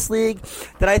respect in this league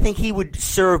that I think he would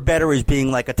serve better as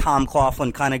being like a Tom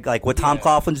Coughlin, kind of like what Tom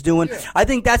Coughlin's doing. Yeah. I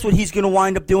think that's what he's going to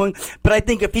wind up doing. But I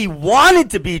think if he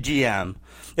wanted to be GM,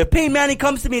 if Peyton Manning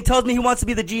comes to me and tells me he wants to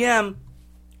be the GM,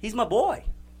 he's my boy.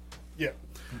 Yeah.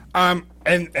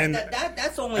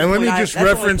 That's only. And let me just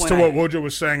reference to what Wojo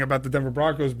was saying about the Denver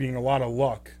Broncos being a lot of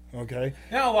luck. Okay.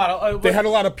 No, a lot of. They had a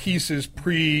lot of pieces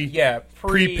pre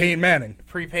Peyton Manning,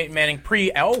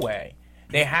 pre Elway.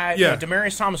 They had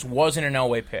Demaryius Thomas wasn't an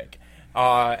Elway pick,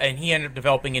 and he ended up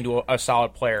developing into a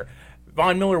solid player.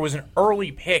 Von Miller was an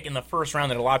early pick in the first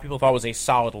round that a lot of people thought was a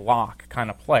solid lock kind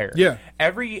of player. Yeah.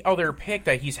 Every other pick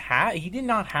that he's had, he did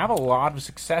not have a lot of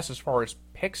success as far as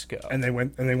picks go. And they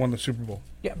won the Super Bowl.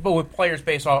 Yeah, but with players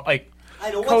based off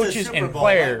coaches and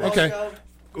players. Okay.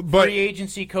 Free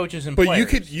agency coaches and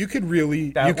players. But you could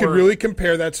really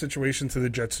compare that situation to the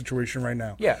Jets situation right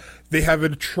now. Yeah. They have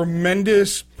a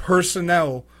tremendous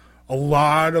personnel, a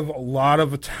lot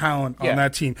of talent on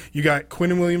that team. You got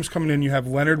Quinn Williams coming in, you have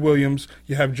Leonard Williams,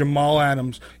 you have Jamal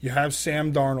Adams, you have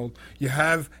Sam Darnold. You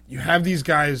have these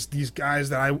guys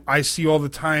that I see all the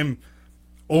time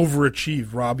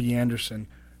overachieve. Robbie Anderson,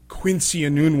 Quincy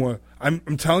Enunwa.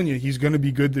 I'm telling you, he's going to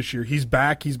be good this year. He's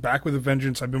back with a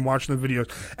vengeance. I've been watching the videos.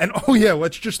 And,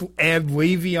 let's just add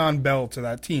Le'Veon Bell to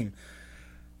that team.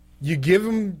 You give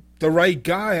him the right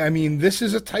guy. I mean, this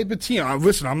is a type of team.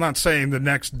 Listen, I'm not saying the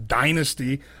next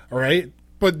dynasty, all right?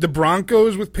 But the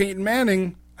Broncos with Peyton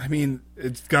Manning, I mean,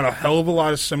 it's got a hell of a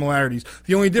lot of similarities.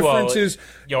 The only difference is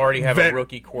you already have a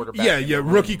rookie quarterback.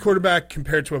 Rookie quarterback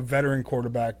compared to a veteran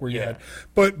quarterback where you had.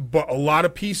 But a lot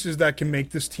of pieces that can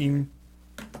make this team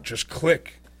just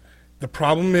click. The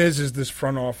problem is this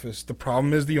front office. The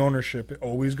problem is the ownership. It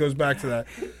always goes back to that.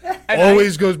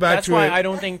 That's why I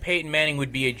don't think Peyton Manning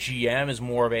would be a GM, is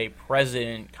more of a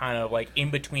president, kind of like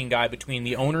in-between guy between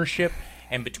the ownership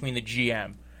and between the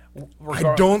GM.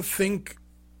 I don't think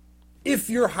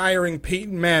if you're hiring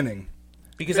Peyton Manning,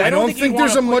 because I don't think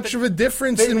there's much of a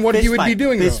difference in what he would be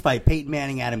doing. This fight, Peyton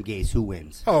Manning, Adam Gase, who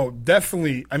wins? Oh,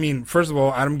 definitely. I mean, first of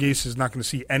all, Adam Gase is not going to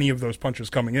see any of those punches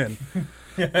coming in.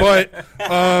 But,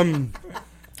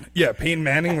 Peyton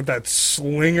Manning with that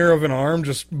slinger of an arm,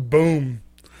 just boom.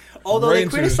 Although they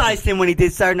criticized him when he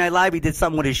did Saturday Night Live, he did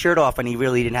something with his shirt off, and he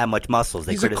really didn't have much muscles.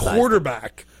 He's a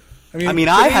quarterback.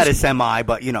 I had a semi,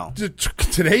 but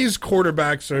today's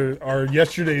quarterbacks are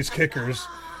yesterday's kickers.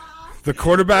 The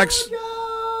quarterbacks.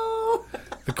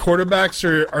 The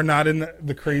quarterbacks are not in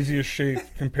the craziest shape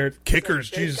compared to kickers.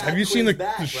 Jesus, have you seen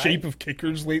the shape of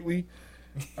kickers lately?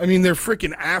 I mean, they're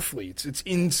freaking athletes. It's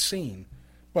insane.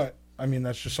 But, I mean,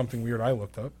 that's just something weird I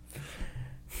looked up.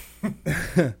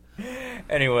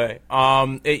 Anyway,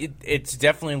 it's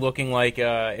definitely looking like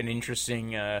an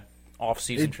interesting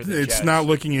offseason for the Jets. It's not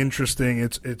looking interesting.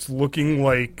 It's looking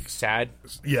like sad.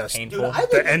 Yes, painful. Dude, I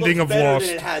think the ending of Lost.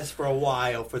 Than it has for a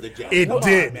while for the Jets. It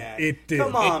did.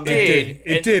 Come on, man.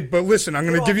 It did. But listen, I'm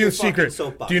going to give you a secret.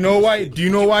 Do you know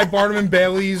why Barnum and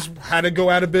Bailey's had to go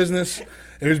out of business?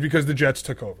 It was because the Jets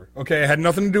took over. Okay, it had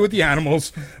nothing to do with the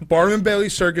animals. Barnum and Bailey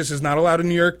Circus is not allowed in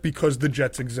New York because the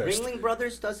Jets exist. Ringling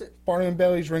Brothers does it? Barnum and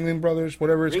Bailey's, Ringling Brothers,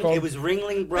 whatever it's called. It was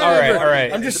Ringling Brothers. All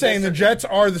right. I'm just saying the Jets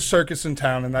are the circus in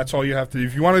town, and that's all you have to do.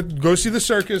 If you want to go see the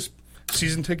circus,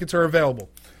 season tickets are available.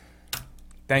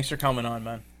 Thanks for coming on,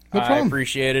 man. No problem. I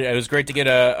appreciate it. It was great to get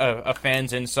a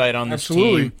fan's insight on this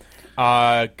Absolutely.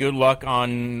 team. Good luck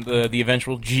on the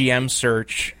eventual GM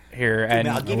search here. Dude, And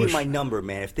man, I'll give you my number,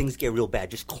 man. If things get real bad,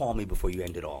 just call me before you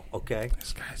end it all, okay?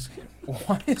 This guy's...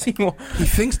 What is he? He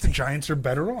thinks the Giants are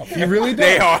better off. He really does.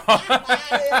 They are.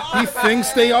 He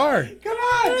thinks they are. Come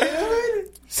on,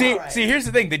 dude. See, here's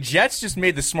the thing. The Jets just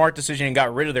made the smart decision and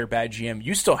got rid of their bad GM.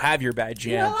 You still have your bad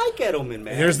GM. Yeah, I like Edelman,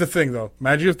 man. Here's the thing, though.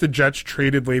 Imagine if the Jets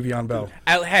traded Le'Veon Bell.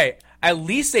 At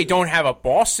least they don't have a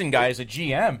Boston guy as a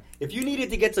GM. If you needed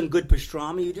to get some good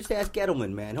pastrami, you just ask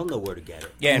Edelman, man. He'll know where to get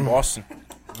it. Yeah, in Boston.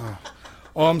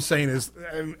 All I'm saying is,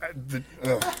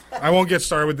 I won't get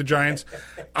started with the Giants.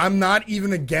 I'm not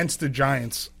even against the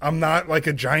Giants. I'm not like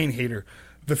a Giant hater.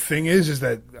 The thing is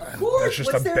that that's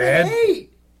just What's a there bad. to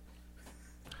hate?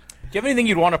 Do you have anything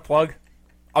you'd want to plug,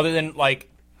 other than like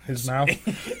His mouth.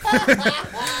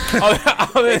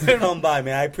 other than Come by,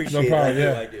 man. I appreciate No problem, it.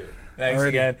 yeah. I do. Thanks Alrighty.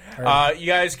 again. Alright. You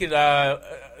guys could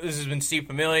This has been Steve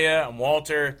Familia. I'm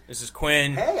Walter. This is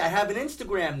Quinn. Hey, I have an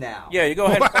Instagram now. Yeah, you go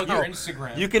ahead and plug Wow. your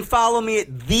Instagram. You can follow me at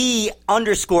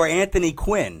 _Anthony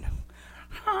Quinn.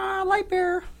 Light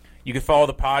bear. You can follow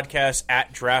the podcast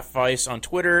at Draft Vice on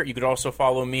Twitter. You could also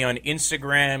follow me on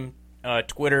Instagram,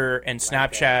 Twitter, and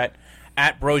Snapchat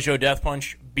at Brojo Death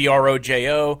Punch,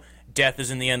 BROJO. Death is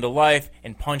in the end of life,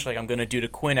 and punch like I'm going to do to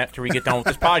Quinn after we get done with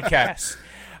this podcast.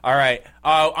 All right.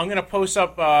 I'm going to post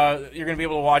up, you're going to be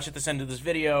able to watch at this end of this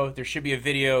video. There should be a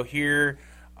video here.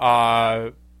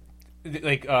 You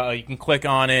can click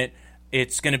on it.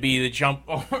 It's going to be the jump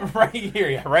right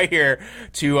here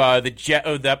to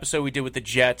the episode we did with the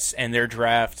Jets and their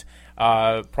draft.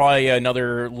 Probably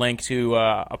another link to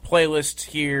a playlist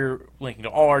here, linking to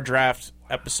all our draft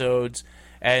episodes.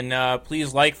 And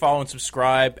please like, follow, and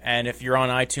subscribe. And if you're on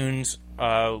iTunes,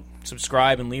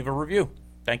 subscribe and leave a review.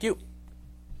 Thank you.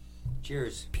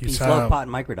 Cheers. Peace Love, out. pot,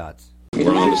 and microdots. When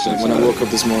I woke up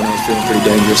this morning, I was feeling pretty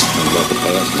dangerous. About the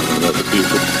past and about the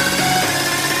future.